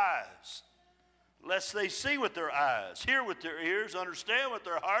their eyes, lest they see with their eyes, hear with their ears, understand with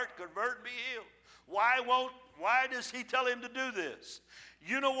their heart, convert and be healed. Why does he tell him to do this?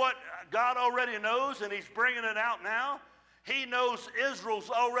 You know what God already knows, and he's bringing it out now? He knows Israel's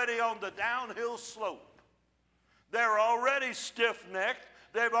already on the downhill slope. They're already stiff-necked.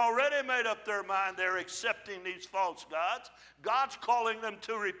 They've already made up their mind they're accepting these false gods. God's calling them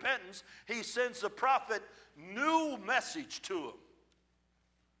to repentance. He sends the prophet new message to them.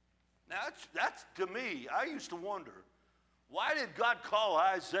 Now, that's to me, I used to wonder, why did God call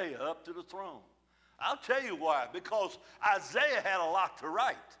Isaiah up to the throne? I'll tell you why. Because Isaiah had a lot to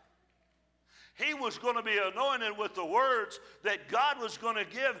write. He was going to be anointed with the words that God was going to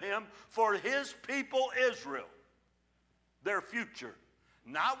give him for his people Israel, their future.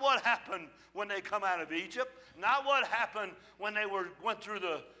 Not what happened when they come out of Egypt. Not what happened when they went through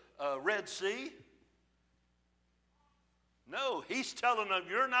the Red Sea. No, he's telling them,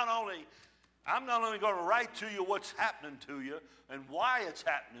 I'm not only going to write to you what's happening to you and why it's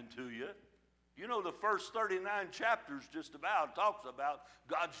happening to you. You know, the first 39 chapters just about talks about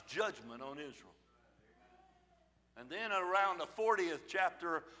God's judgment on Israel. And then around the 40th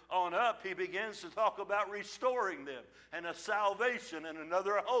chapter on up, he begins to talk about restoring them and a salvation and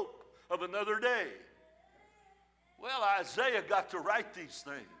another hope of another day. Well, Isaiah got to write these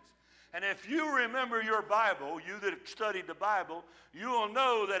things. And if you remember your Bible, you that have studied the Bible, you will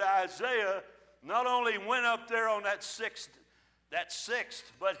know that Isaiah not only went up there on that sixth,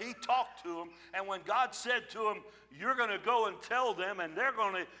 but he talked to them. And when God said to him, you're going to go and tell them, and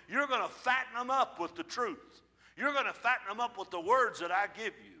you're going to fatten them up with the truth. You're going to fatten them up with the words that I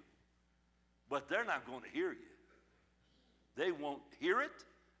give you. But they're not going to hear you. They won't hear it,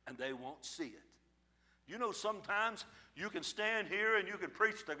 and they won't see it. You know, sometimes you can stand here and you can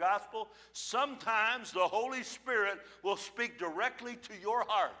preach the gospel. Sometimes the Holy Spirit will speak directly to your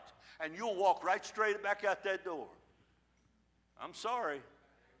heart, and you'll walk right straight back out that door. I'm sorry,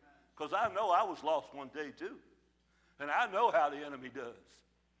 because I know I was lost one day too. And I know how the enemy does.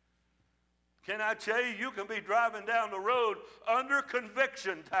 Can I tell you, you can be driving down the road under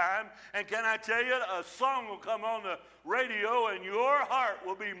conviction time, and can I tell you, a song will come on the radio and your heart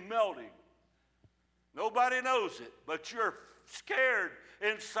will be melting. Nobody knows it, but you're scared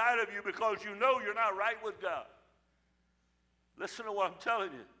inside of you because you know you're not right with God. Listen to what I'm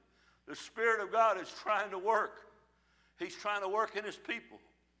telling you. The Spirit of God is trying to work. He's trying to work in his people.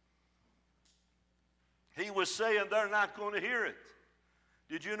 He was saying they're not going to hear it.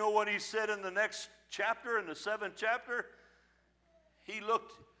 Did you know what he said in the next chapter, in the 7th chapter? He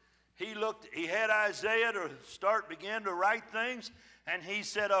had Isaiah to begin to write things, and he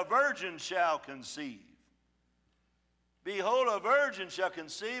said, a virgin shall conceive. Behold, a virgin shall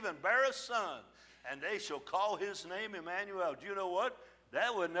conceive and bear a son, and they shall call his name Emmanuel. Do you know what?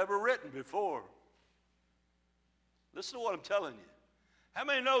 That was never written before. Listen to what I'm telling you. How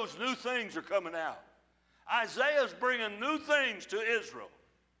many knows new things are coming out? Isaiah's bringing new things to Israel.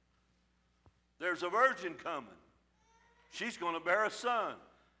 There's a virgin coming. She's going to bear a son.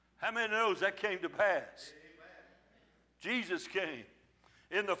 How many knows that came to pass? Amen. Jesus came.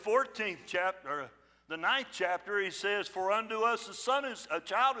 In the 14th chapter, the 9th chapter, he says, for unto us a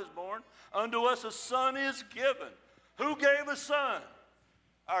child is born, unto us a son is given. Who gave a son?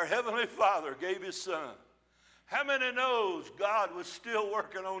 Our Heavenly Father gave his son. How many knows God was still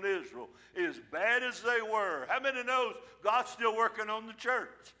working on Israel, as bad as they were? How many knows God's still working on the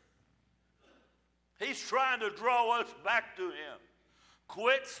church? He's trying to draw us back to him.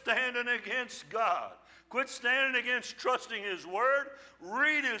 Quit standing against God. Quit standing against trusting his word.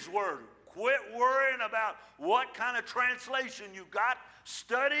 Read his word. Quit worrying about what kind of translation you got.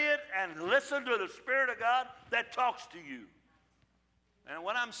 Study it and listen to the Spirit of God that talks to you. And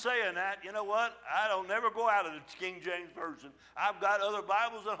when I'm saying that, you know what? I don't never go out of the King James Version. I've got other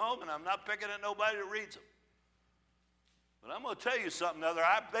Bibles at home, and I'm not picking at nobody that reads them. But I'm going to tell you something other.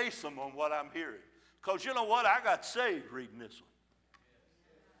 I base them on what I'm hearing. Because you know what? I got saved reading this one.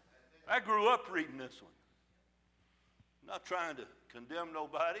 I grew up reading this one. I'm not trying to condemn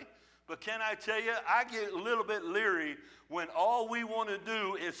nobody. But can I tell you, I get a little bit leery when all we want to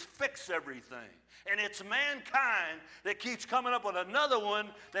do is fix everything. And it's mankind that keeps coming up with another one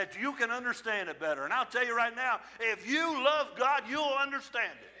that you can understand it better. And I'll tell you right now, if you love God, you'll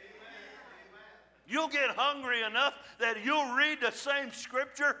understand it. You'll get hungry enough that you'll read the same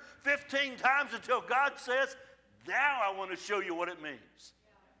scripture 15 times until God says, now I want to show you what it means.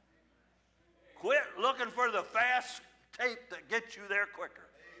 Quit looking for the fast tape that gets you there quicker.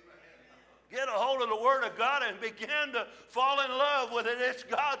 Get a hold of the Word of God and begin to fall in love with it. It's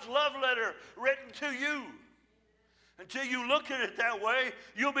God's love letter written to you. Until you look at it that way,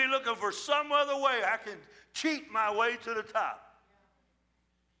 you'll be looking for some other way I can cheat my way to the top.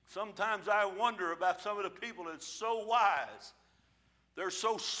 Sometimes I wonder about some of the people that's so wise. They're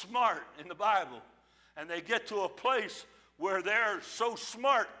so smart in the Bible. And they get to a place where they're so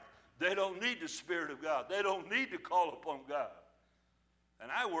smart, they don't need the Spirit of God. They don't need to call upon God. And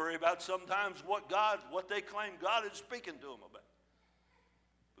I worry about sometimes what they claim God is speaking to them about.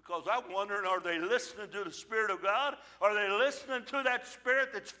 Because I'm wondering, are they listening to the Spirit of God? Are they listening to that spirit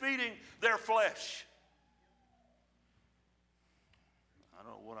that's feeding their flesh? I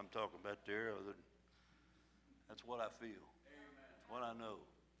don't know what I'm talking about there, other than that's what I feel. That's what I know.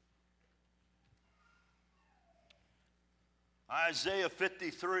 Isaiah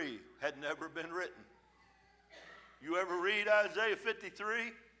 53 had never been written. You ever read Isaiah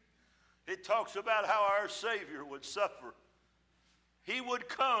 53? It talks about how our Savior would suffer. He would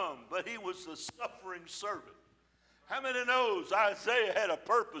come, but he was the suffering servant. How many knows Isaiah had a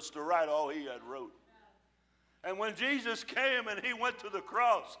purpose to write all he had wrote? And when Jesus came and he went to the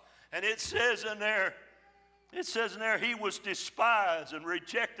cross, and it says in there, he was despised and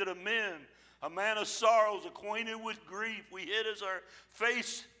rejected of men, a man of sorrows, acquainted with grief. We hid our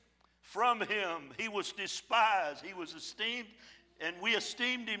face from him. He was despised. He was esteemed, and we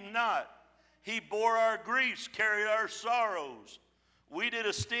esteemed him not. He bore our griefs, carried our sorrows. We did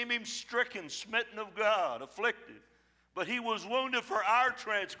esteem him stricken, smitten of God, afflicted. But he was wounded for our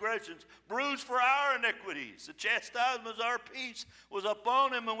transgressions, bruised for our iniquities. The chastisement of our peace was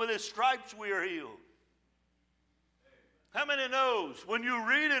upon him, and with his stripes we are healed. How many knows when you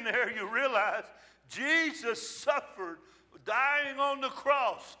read in there, you realize Jesus suffered, dying on the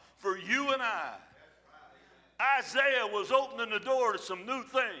cross for you and I. Isaiah was opening the door to some new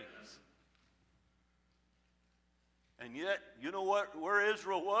things. And yet, you know where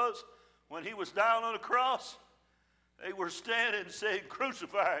Israel was when he was dying on the cross? They were standing saying,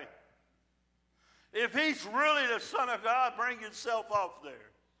 crucify him. If he's really the Son of God, bring himself off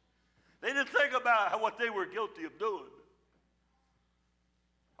there. They didn't think about what they were guilty of doing.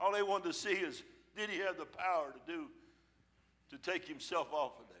 All they wanted to see is, did he have the power to take himself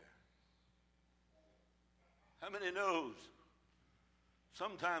off of there? How many knows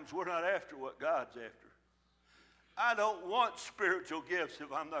sometimes we're not after what God's after? I don't want spiritual gifts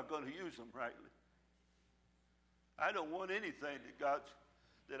if I'm not going to use them rightly. I don't want anything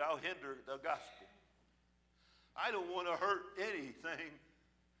that I'll hinder the gospel. I don't want to hurt anything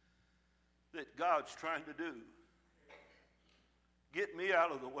that God's trying to do. Get me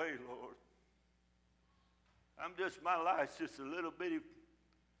out of the way, Lord. My life's just a little bitty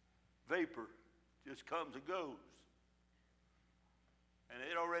vapor. Just comes and goes. And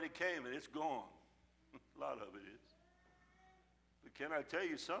it already came and it's gone. A lot of it is. But can I tell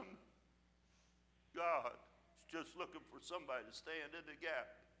you something? God is just looking for somebody to stand in the gap.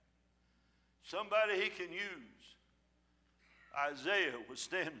 Somebody he can use. Isaiah was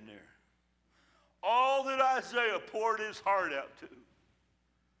standing there. All that Isaiah poured his heart out to.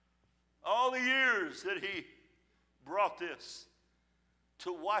 All the years that he brought this.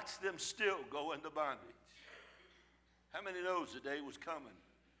 To watch them still go into bondage. How many knows the day was coming?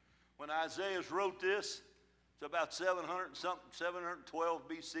 When Isaiah wrote this, it's about 712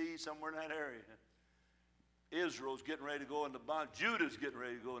 BC, somewhere in that area. Israel's getting ready to go into bondage. Judah's getting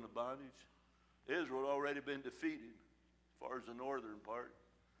ready to go into bondage. Israel had already been defeated as far as the northern part.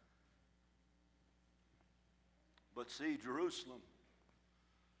 But see, Jerusalem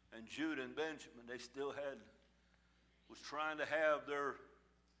and Judah and Benjamin, they still was trying to have their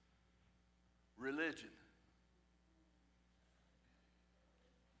religion.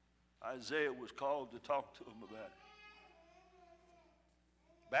 Isaiah was called to talk to them about it.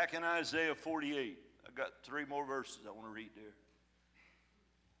 Back in Isaiah 48, I got 3 more verses I want to read there.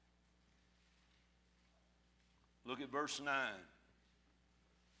 Look at verse 9.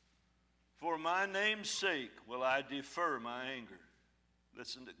 For my name's sake will I defer my anger.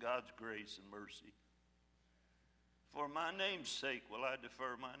 Listen to God's grace and mercy. For my name's sake will I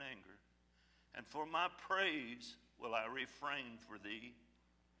defer mine anger, and for my praise will I refrain for thee,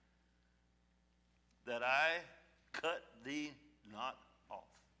 that I cut thee not off.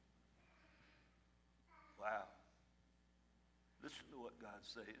 Wow. Listen to what God's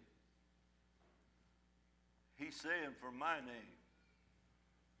saying. He's saying, for my name,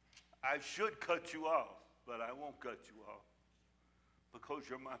 I should cut you off, but I won't cut you off because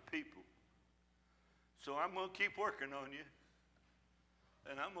you're my people. So I'm going to keep working on you,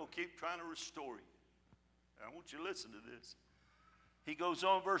 and I'm going to keep trying to restore you. I want you to listen to this. He goes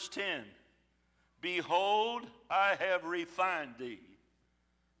on, verse 10. Behold, I have refined thee,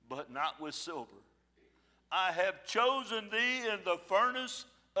 but not with silver. I have chosen thee in the furnace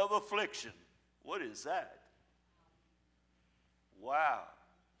of affliction. What is that? Wow.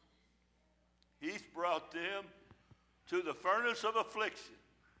 He's brought them to the furnace of affliction.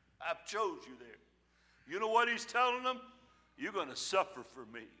 I've chose you there. You know what he's telling them? You're going to suffer for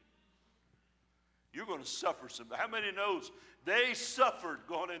me. You're going to suffer some. How many knows they suffered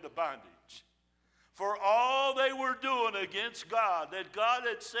going into bondage? For all they were doing against God, that God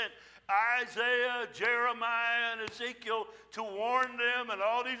had sent Isaiah, Jeremiah, and Ezekiel to warn them, and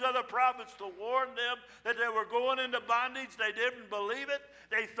all these other prophets to warn them that they were going into bondage. They didn't believe it.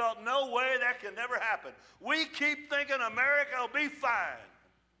 They thought, no way, that can never happen. We keep thinking America will be fine.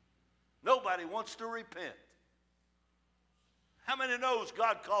 Nobody wants to repent. How many knows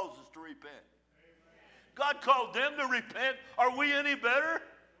God calls us to repent? God called them to repent. Are we any better?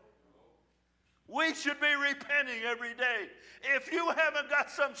 We should be repenting every day. If you haven't got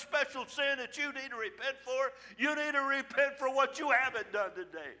some special sin that you need to repent for, you need to repent for what you haven't done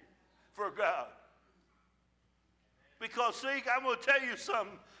today for God. Because, see, I'm going to tell you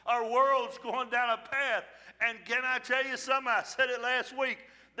something. Our world's going down a path. And can I tell you something? I said it last week.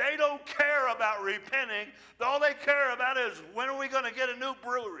 They don't care about repenting. All they care about is when are we going to get a new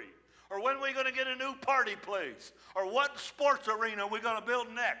brewery? Or when are we going to get a new party place? Or what sports arena are we going to build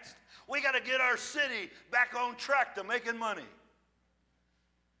next? We got to get our city back on track to making money.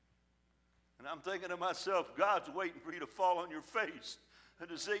 And I'm thinking to myself, God's waiting for you to fall on your face and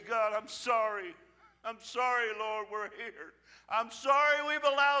to say, God, I'm sorry. I'm sorry, Lord, we're here. I'm sorry we've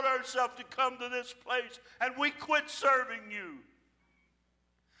allowed ourselves to come to this place and we quit serving you.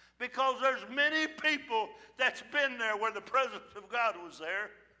 Because there's many people that's been there where the presence of God was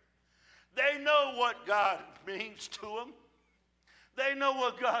there. They know what God means to them. They know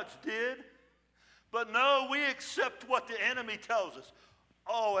what God's did. But no, we accept what the enemy tells us.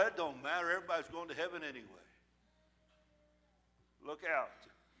 Oh, that don't matter. Everybody's going to heaven anyway. Look out.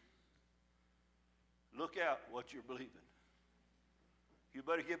 Look out what you're believing. You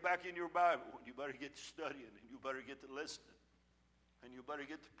better get back in your Bible. You better get to studying. And you better get to listening. And you better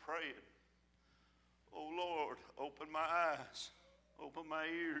get to praying. Oh, Lord, open my eyes. Open my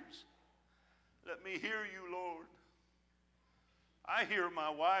ears. Let me hear you, Lord. I hear my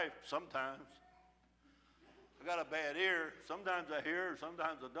wife sometimes. I got a bad ear. Sometimes I hear her,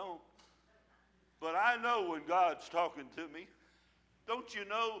 sometimes I don't. But I know when God's talking to me. Don't you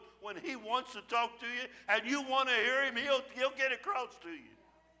know when he wants to talk to you and you want to hear him, he'll get across to you.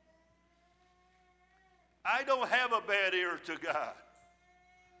 I don't have a bad ear to God.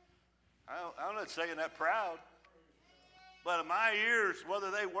 I'm not saying that proud. But my ears, whether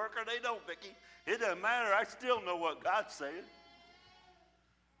they work or they don't, Vicki, it doesn't matter. I still know what God's saying.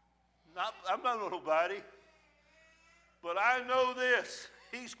 I'm not nobody. But I know this.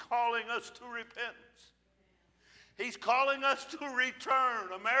 He's calling us to repentance. He's calling us to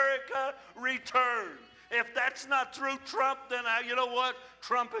return. America, return. If that's not through Trump, then you know what?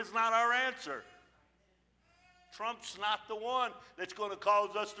 Trump is not our answer. Trump's not the one that's going to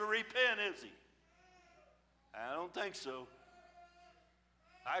cause us to repent, is he? I don't think so.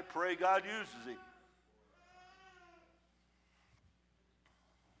 I pray God uses him.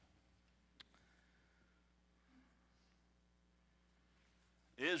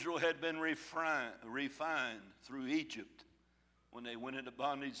 Israel had been refined through Egypt when they went into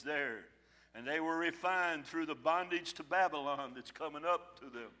bondage there. And they were refined through the bondage to Babylon that's coming up to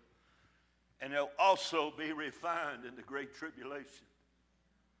them. And they'll also be refined in the great tribulation.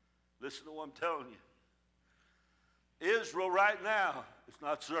 Listen to what I'm telling you. Israel right now is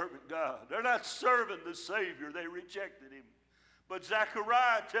not serving God. They're not serving the Savior. They rejected him. But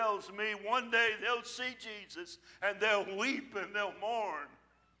Zechariah tells me one day they'll see Jesus and they'll weep and they'll mourn.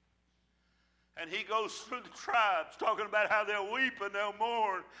 And he goes through the tribes talking about how they'll weep and they'll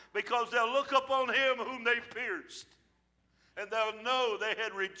mourn because they'll look upon him whom they pierced. And they'll know they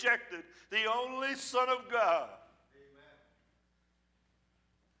had rejected the only Son of God. Amen.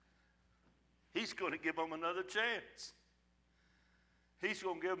 He's going to give them another chance. He's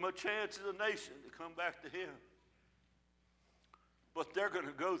going to give them a chance as a nation to come back to him. But they're going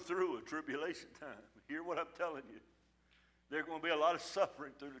to go through a tribulation time. Hear what I'm telling you. There's going to be a lot of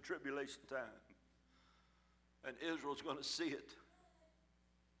suffering through the tribulation time. And Israel's going to see it.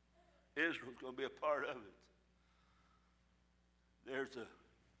 Israel's going to be a part of it. There's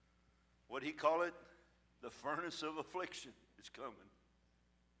what he call it? The furnace of affliction is coming.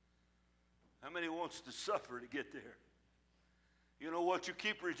 How many wants to suffer to get there? You know what? You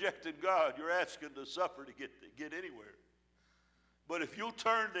keep rejecting God, you're asking to suffer to get anywhere. But if you'll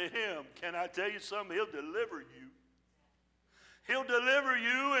turn to him, can I tell you something? He'll deliver you. He'll deliver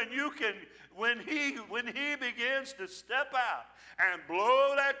you, and you can, when he begins to step out and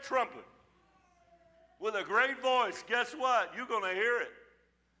blow that trumpet with a great voice, guess what? You're going to hear it.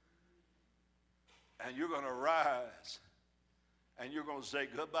 And you're going to rise. And you're going to say,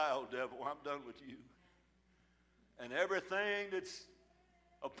 goodbye, old devil, I'm done with you. And everything that's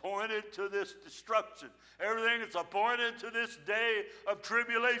appointed to this destruction, everything that's appointed to this day of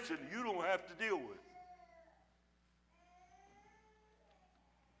tribulation, you don't have to deal with.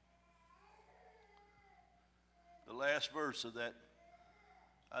 The last verse of that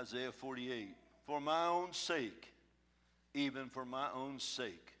Isaiah 48. For my own sake, even for my own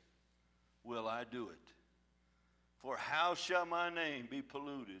sake, will I do it. For how shall my name be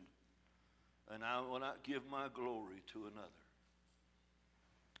polluted, and I will not give my glory to another.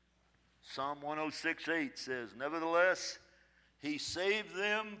 Psalm 106:8 says, nevertheless, He saved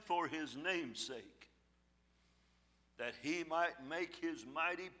them for his name's sake, that he might make his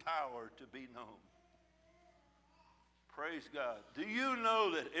mighty power to be known. Praise God. Do you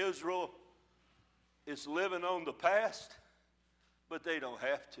know that Israel is living on the past? But they don't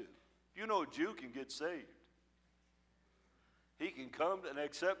have to. You know, a Jew can get saved. He can come and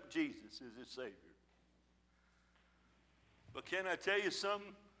accept Jesus as his Savior. But can I tell you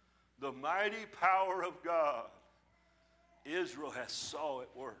something? The mighty power of God, Israel has saw it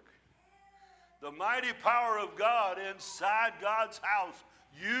work. The mighty power of God inside God's house,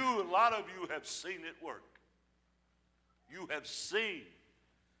 a lot of you have seen it work. You have seen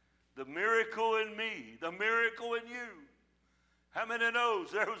the miracle in me, the miracle in you. How many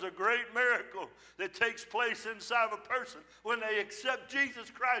knows there was a great miracle that takes place inside of a person when they accept Jesus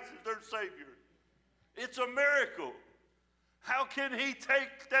Christ as their Savior? It's a miracle. How can he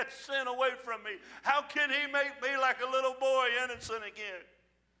take that sin away from me? How can he make me like a little boy innocent again?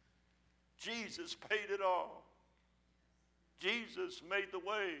 Jesus paid it all. Jesus made the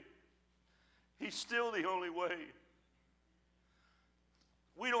way. He's still the only way.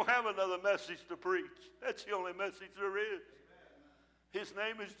 We don't have another message to preach. That's the only message there is. His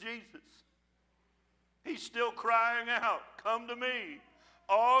name is Jesus. He's still crying out, come to me.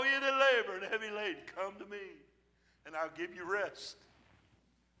 All you that labor and heavy laden, come to me, and I'll give you rest.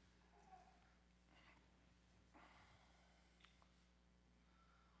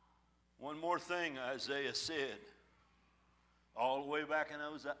 One more thing Isaiah said, all the way back in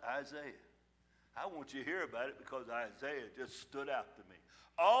Isaiah. I want you to hear about it because Isaiah just stood out to me.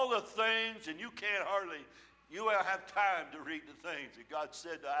 All the things, and you won't have time to read the things that God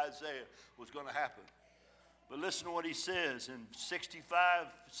said to Isaiah was going to happen. But listen to what he says in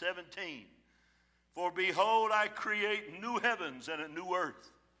 65:17. For behold, I create new heavens and a new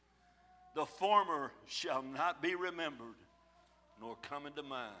earth. The former shall not be remembered, nor come into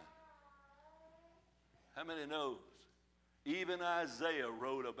mind. How many knows? Even Isaiah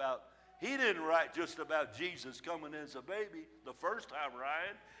wrote about, he didn't write just about Jesus coming as a baby the first time,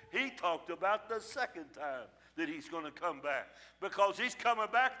 Ryan. He talked about the second time that he's going to come back. Because he's coming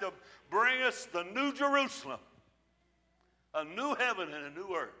back to bring us the new Jerusalem. A new heaven and a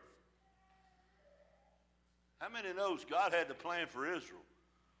new earth. How many knows God had the plan for Israel?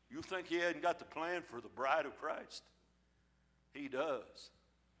 You think he hadn't got the plan for the bride of Christ? He does.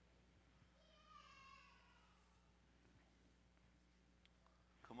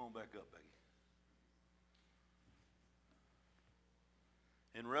 Come on back up, Becky.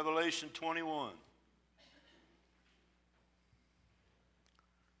 In Revelation 21,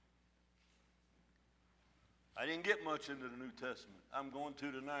 I didn't get much into the New Testament. I'm going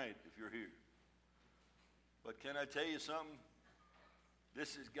to tonight if you're here. But can I tell you something?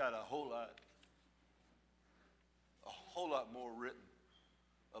 This has got a whole lot more written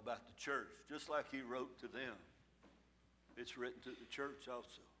about the church. Just like he wrote to them, it's written to the church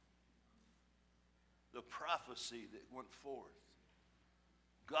also. The prophecy that went forth.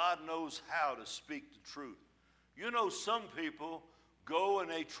 God knows how to speak the truth. You know, some people go and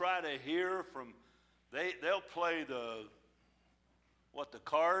they try to hear from, they'll play the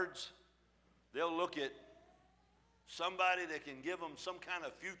cards. They'll look at somebody that can give them some kind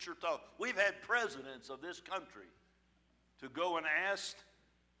of future thought. We've had presidents of this country to go and ask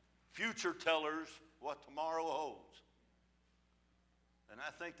future tellers what tomorrow holds. And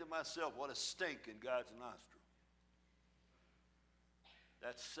I think to myself, what a stink in God's nostril.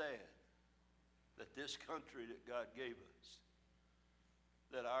 That's sad that this country that God gave us,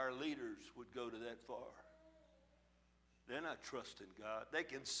 that our leaders would go to that far. They're not trusting God. They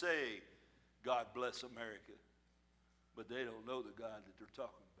can say, God bless America, but they don't know the God that they're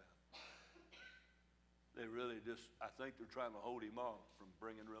talking about. They really just, I think they're trying to hold him off from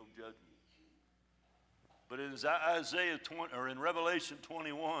bringing real judgment. But in Isaiah 20, or in Revelation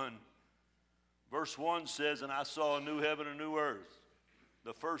 21, verse 1 says, and I saw a new heaven and a new earth.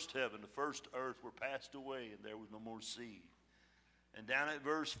 The first heaven, the first earth were passed away, and there was no more sea. And down at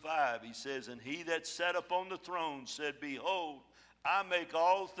verse 5, he says, and he that sat upon the throne said, behold, I make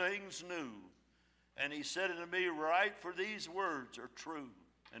all things new. And he said unto me, write, for these words are true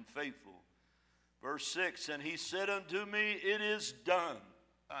and faithful. Verse 6, and he said unto me, it is done.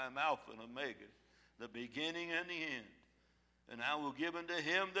 I am Alpha and Omega, the beginning and the end. And I will give unto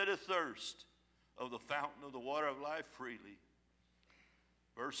him that is thirst of the fountain of the water of life freely.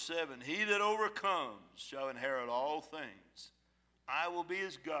 Verse 7, he that overcomes shall inherit all things. I will be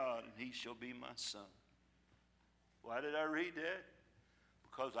his God, and he shall be my son. Why did I read that?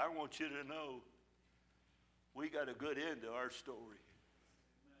 Because I want you to know we got a good end to our story.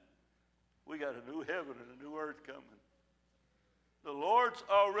 We got a new heaven and a new earth coming. The Lord's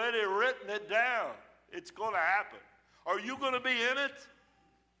already written it down. It's going to happen. Are you going to be in it?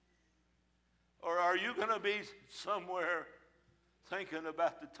 Or are you going to be somewhere thinking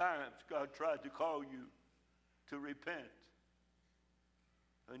about the times God tried to call you to repent?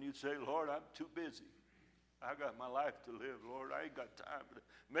 And you'd say, Lord, I'm too busy. I got my life to live, Lord. I ain't got time for that.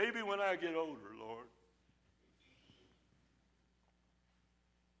 Maybe when I get older, Lord.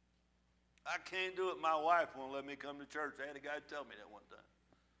 I can't do it. My wife won't let me come to church. I had a guy tell me that one time.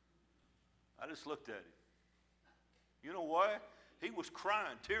 I just looked at him. You know why? He was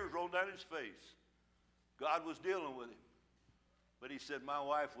crying. Tears rolled down his face. God was dealing with him. But he said, my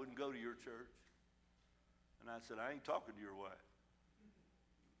wife wouldn't go to your church. And I said, I ain't talking to your wife.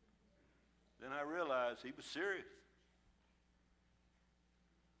 Then I realized he was serious.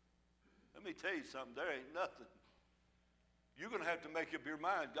 Let me tell you something. There ain't nothing. You're going to have to make up your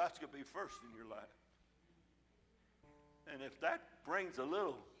mind. God's going to be first in your life. And if that brings a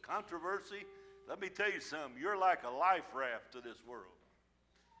little controversy, let me tell you something. You're like a life raft to this world.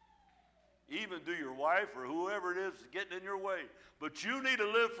 Even do your wife or whoever it is getting in your way. But you need to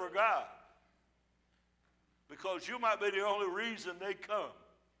live for God. Because you might be the only reason they come.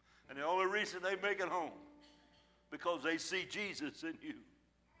 And the only reason they make it home. Because they see Jesus in you.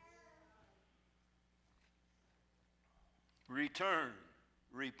 Return,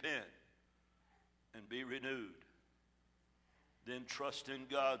 repent, and be renewed. Then trust in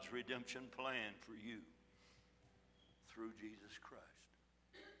God's redemption plan for you through Jesus Christ.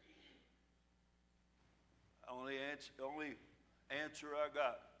 Only answer I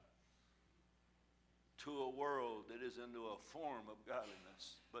got to a world that is into a form of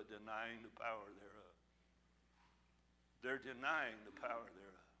godliness, but denying the power thereof. They're denying the power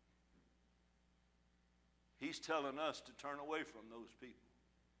thereof. He's telling us to turn away from those people.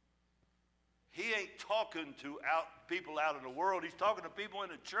 He ain't talking to people out in the world. He's talking to people in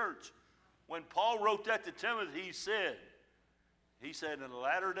the church. When Paul wrote that to Timothy, he said in the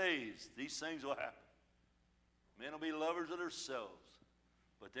latter days, these things will happen. Men will be lovers of themselves.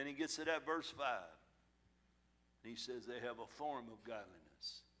 But then he gets to that verse 5. And he says they have a form of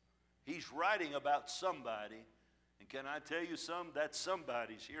godliness. He's writing about somebody. And can I tell you something? That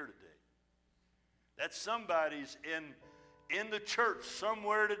somebody's here today. That somebody's in the church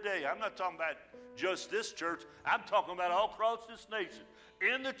somewhere today. I'm not talking about just this church. I'm talking about all across this nation.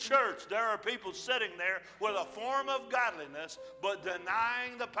 In the church, there are people sitting there with a form of godliness, but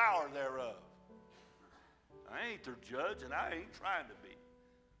denying the power thereof. I ain't their judge, and I ain't trying to be.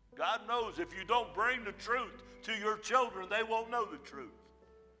 God knows if you don't bring the truth to your children, they won't know the truth.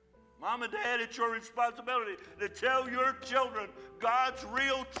 Mom and Dad, it's your responsibility to tell your children God's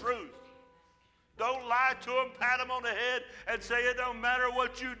real truth. Don't lie to them, pat them on the head, and say it don't matter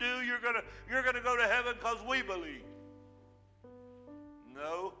what you do, you're gonna go to heaven because we believe.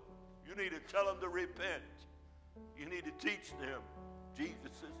 No, you need to tell them to repent. You need to teach them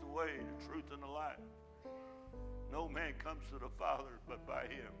Jesus is the way, the truth, and the life. No man comes to the Father but by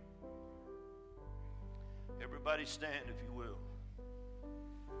him. Everybody stand, if you will.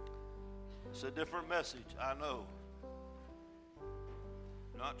 It's a different message, I know.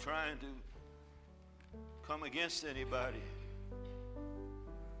 Not trying to come against anybody.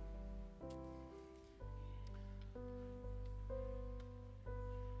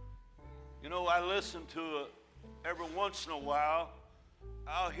 You know, I listen to every once in a while,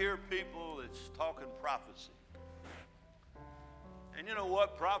 I'll hear people that's talking prophecy. And you know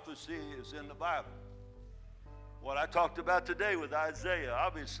what? Prophecy is in the Bible. What I talked about today with Isaiah,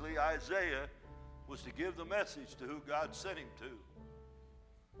 obviously Isaiah was to give the message to who God sent him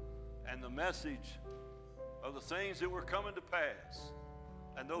to. And the message of the things that were coming to pass.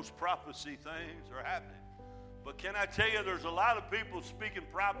 And those prophecy things are happening. But can I tell you, there's a lot of people speaking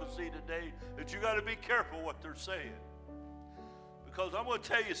prophecy today that you got to be careful what they're saying. Because I'm going to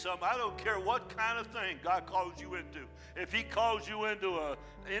tell you something. I don't care what kind of thing God calls you into. If he calls you into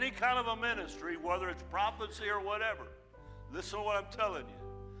any kind of a ministry, whether it's prophecy or whatever, listen to what I'm telling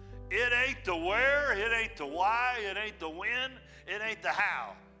you. It ain't the where, it ain't the why, it ain't the when, it ain't the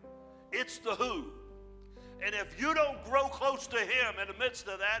how. It's the who. And if you don't grow close to him in the midst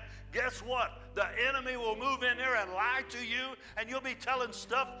of that, guess what? The enemy will move in there and lie to you, and you'll be telling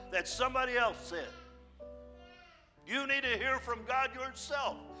stuff that somebody else said. You need to hear from God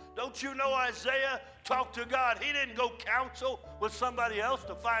yourself. Don't you know Isaiah talked to God? He didn't go counsel with somebody else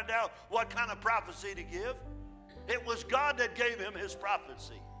to find out what kind of prophecy to give. It was God that gave him his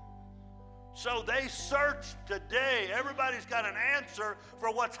prophecy. So they search today. Everybody's got an answer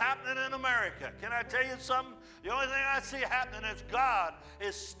for what's happening in America. Can I tell you something? The only thing I see happening is God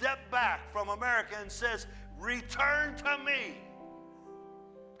is stepped back from America and says, return to me.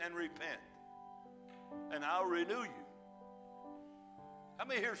 and repent, and I'll renew you. I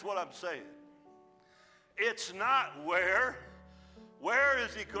mean, here's what I'm saying. It's not where. Where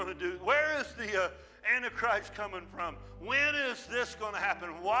is he going to do? Where is the Antichrist coming from? When is this going to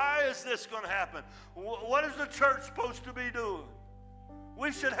happen? Why is this going to happen? What is the church supposed to be doing?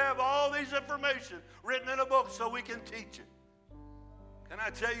 We should have all these information written in a book so we can teach it. Can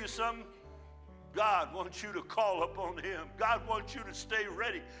I tell you something? God wants you to call upon him. God wants you to stay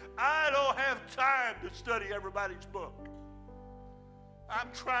ready. I don't have time to study everybody's book.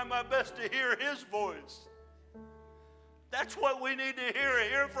 I'm trying my best to hear his voice. That's what we need to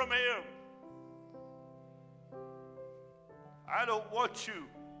hear from him. I don't want you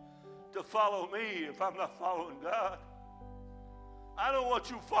to follow me if I'm not following God. I don't want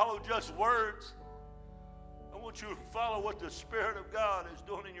you to follow just words. I want you to follow what the Spirit of God is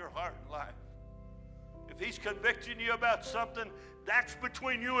doing in your heart and life. If he's convicting you about something, that's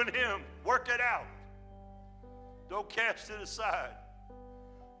between you and him. Work it out. Don't cast it aside.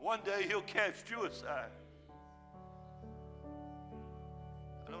 One day he'll cast you aside.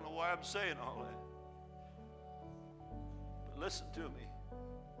 I don't know why I'm saying all that. But listen to me.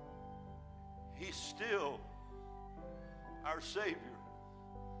 He's still our Savior.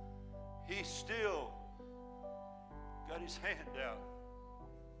 He's still got his hand out,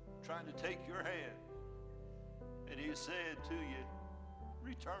 trying to take your hand. And he said to you,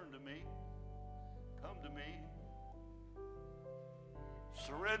 return to me. Come to me.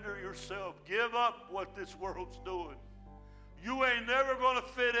 Surrender yourself. Give up what this world's doing. You ain't never going to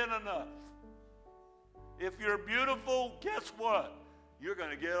fit in enough. If you're beautiful, guess what? You're going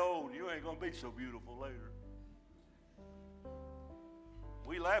to get old. You ain't going to be so beautiful later.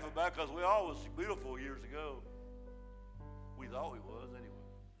 We laugh about it because we all was beautiful years ago. We thought we was anyway.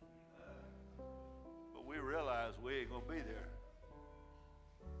 But we realize we ain't going to be there.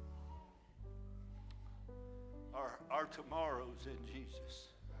 Our tomorrow's in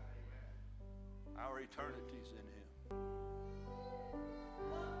Jesus. Our eternity's in him.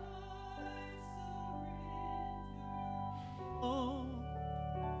 Oh,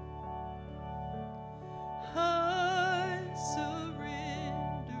 I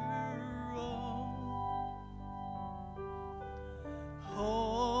surrender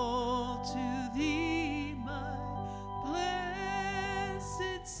all to thee, my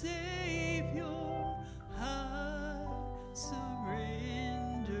blessed Savior. I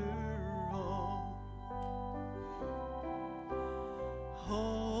surrender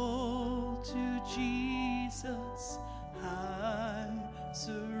all to Jesus. I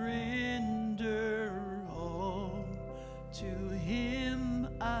surrender all to him.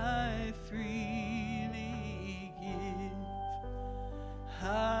 I freely give.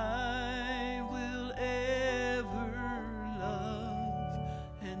 I will ever love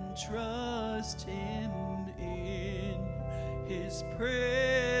and trust him in his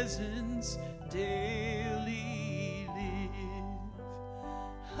presence daily live.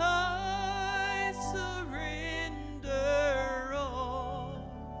 I surrender all.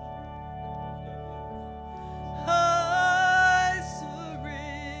 I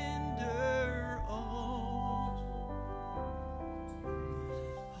surrender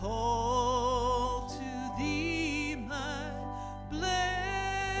all to thee, my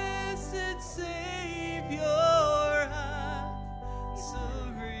blessed Savior. I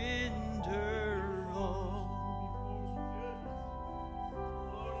surrender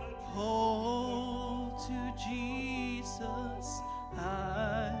all to Jesus. I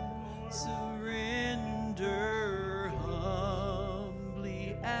surrender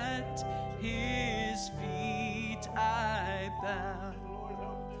humbly at his feet. I bow.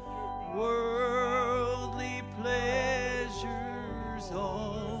 Worldly pleasures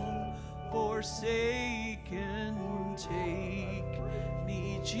all forsaken, take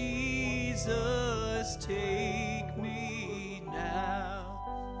me, Jesus, take me now.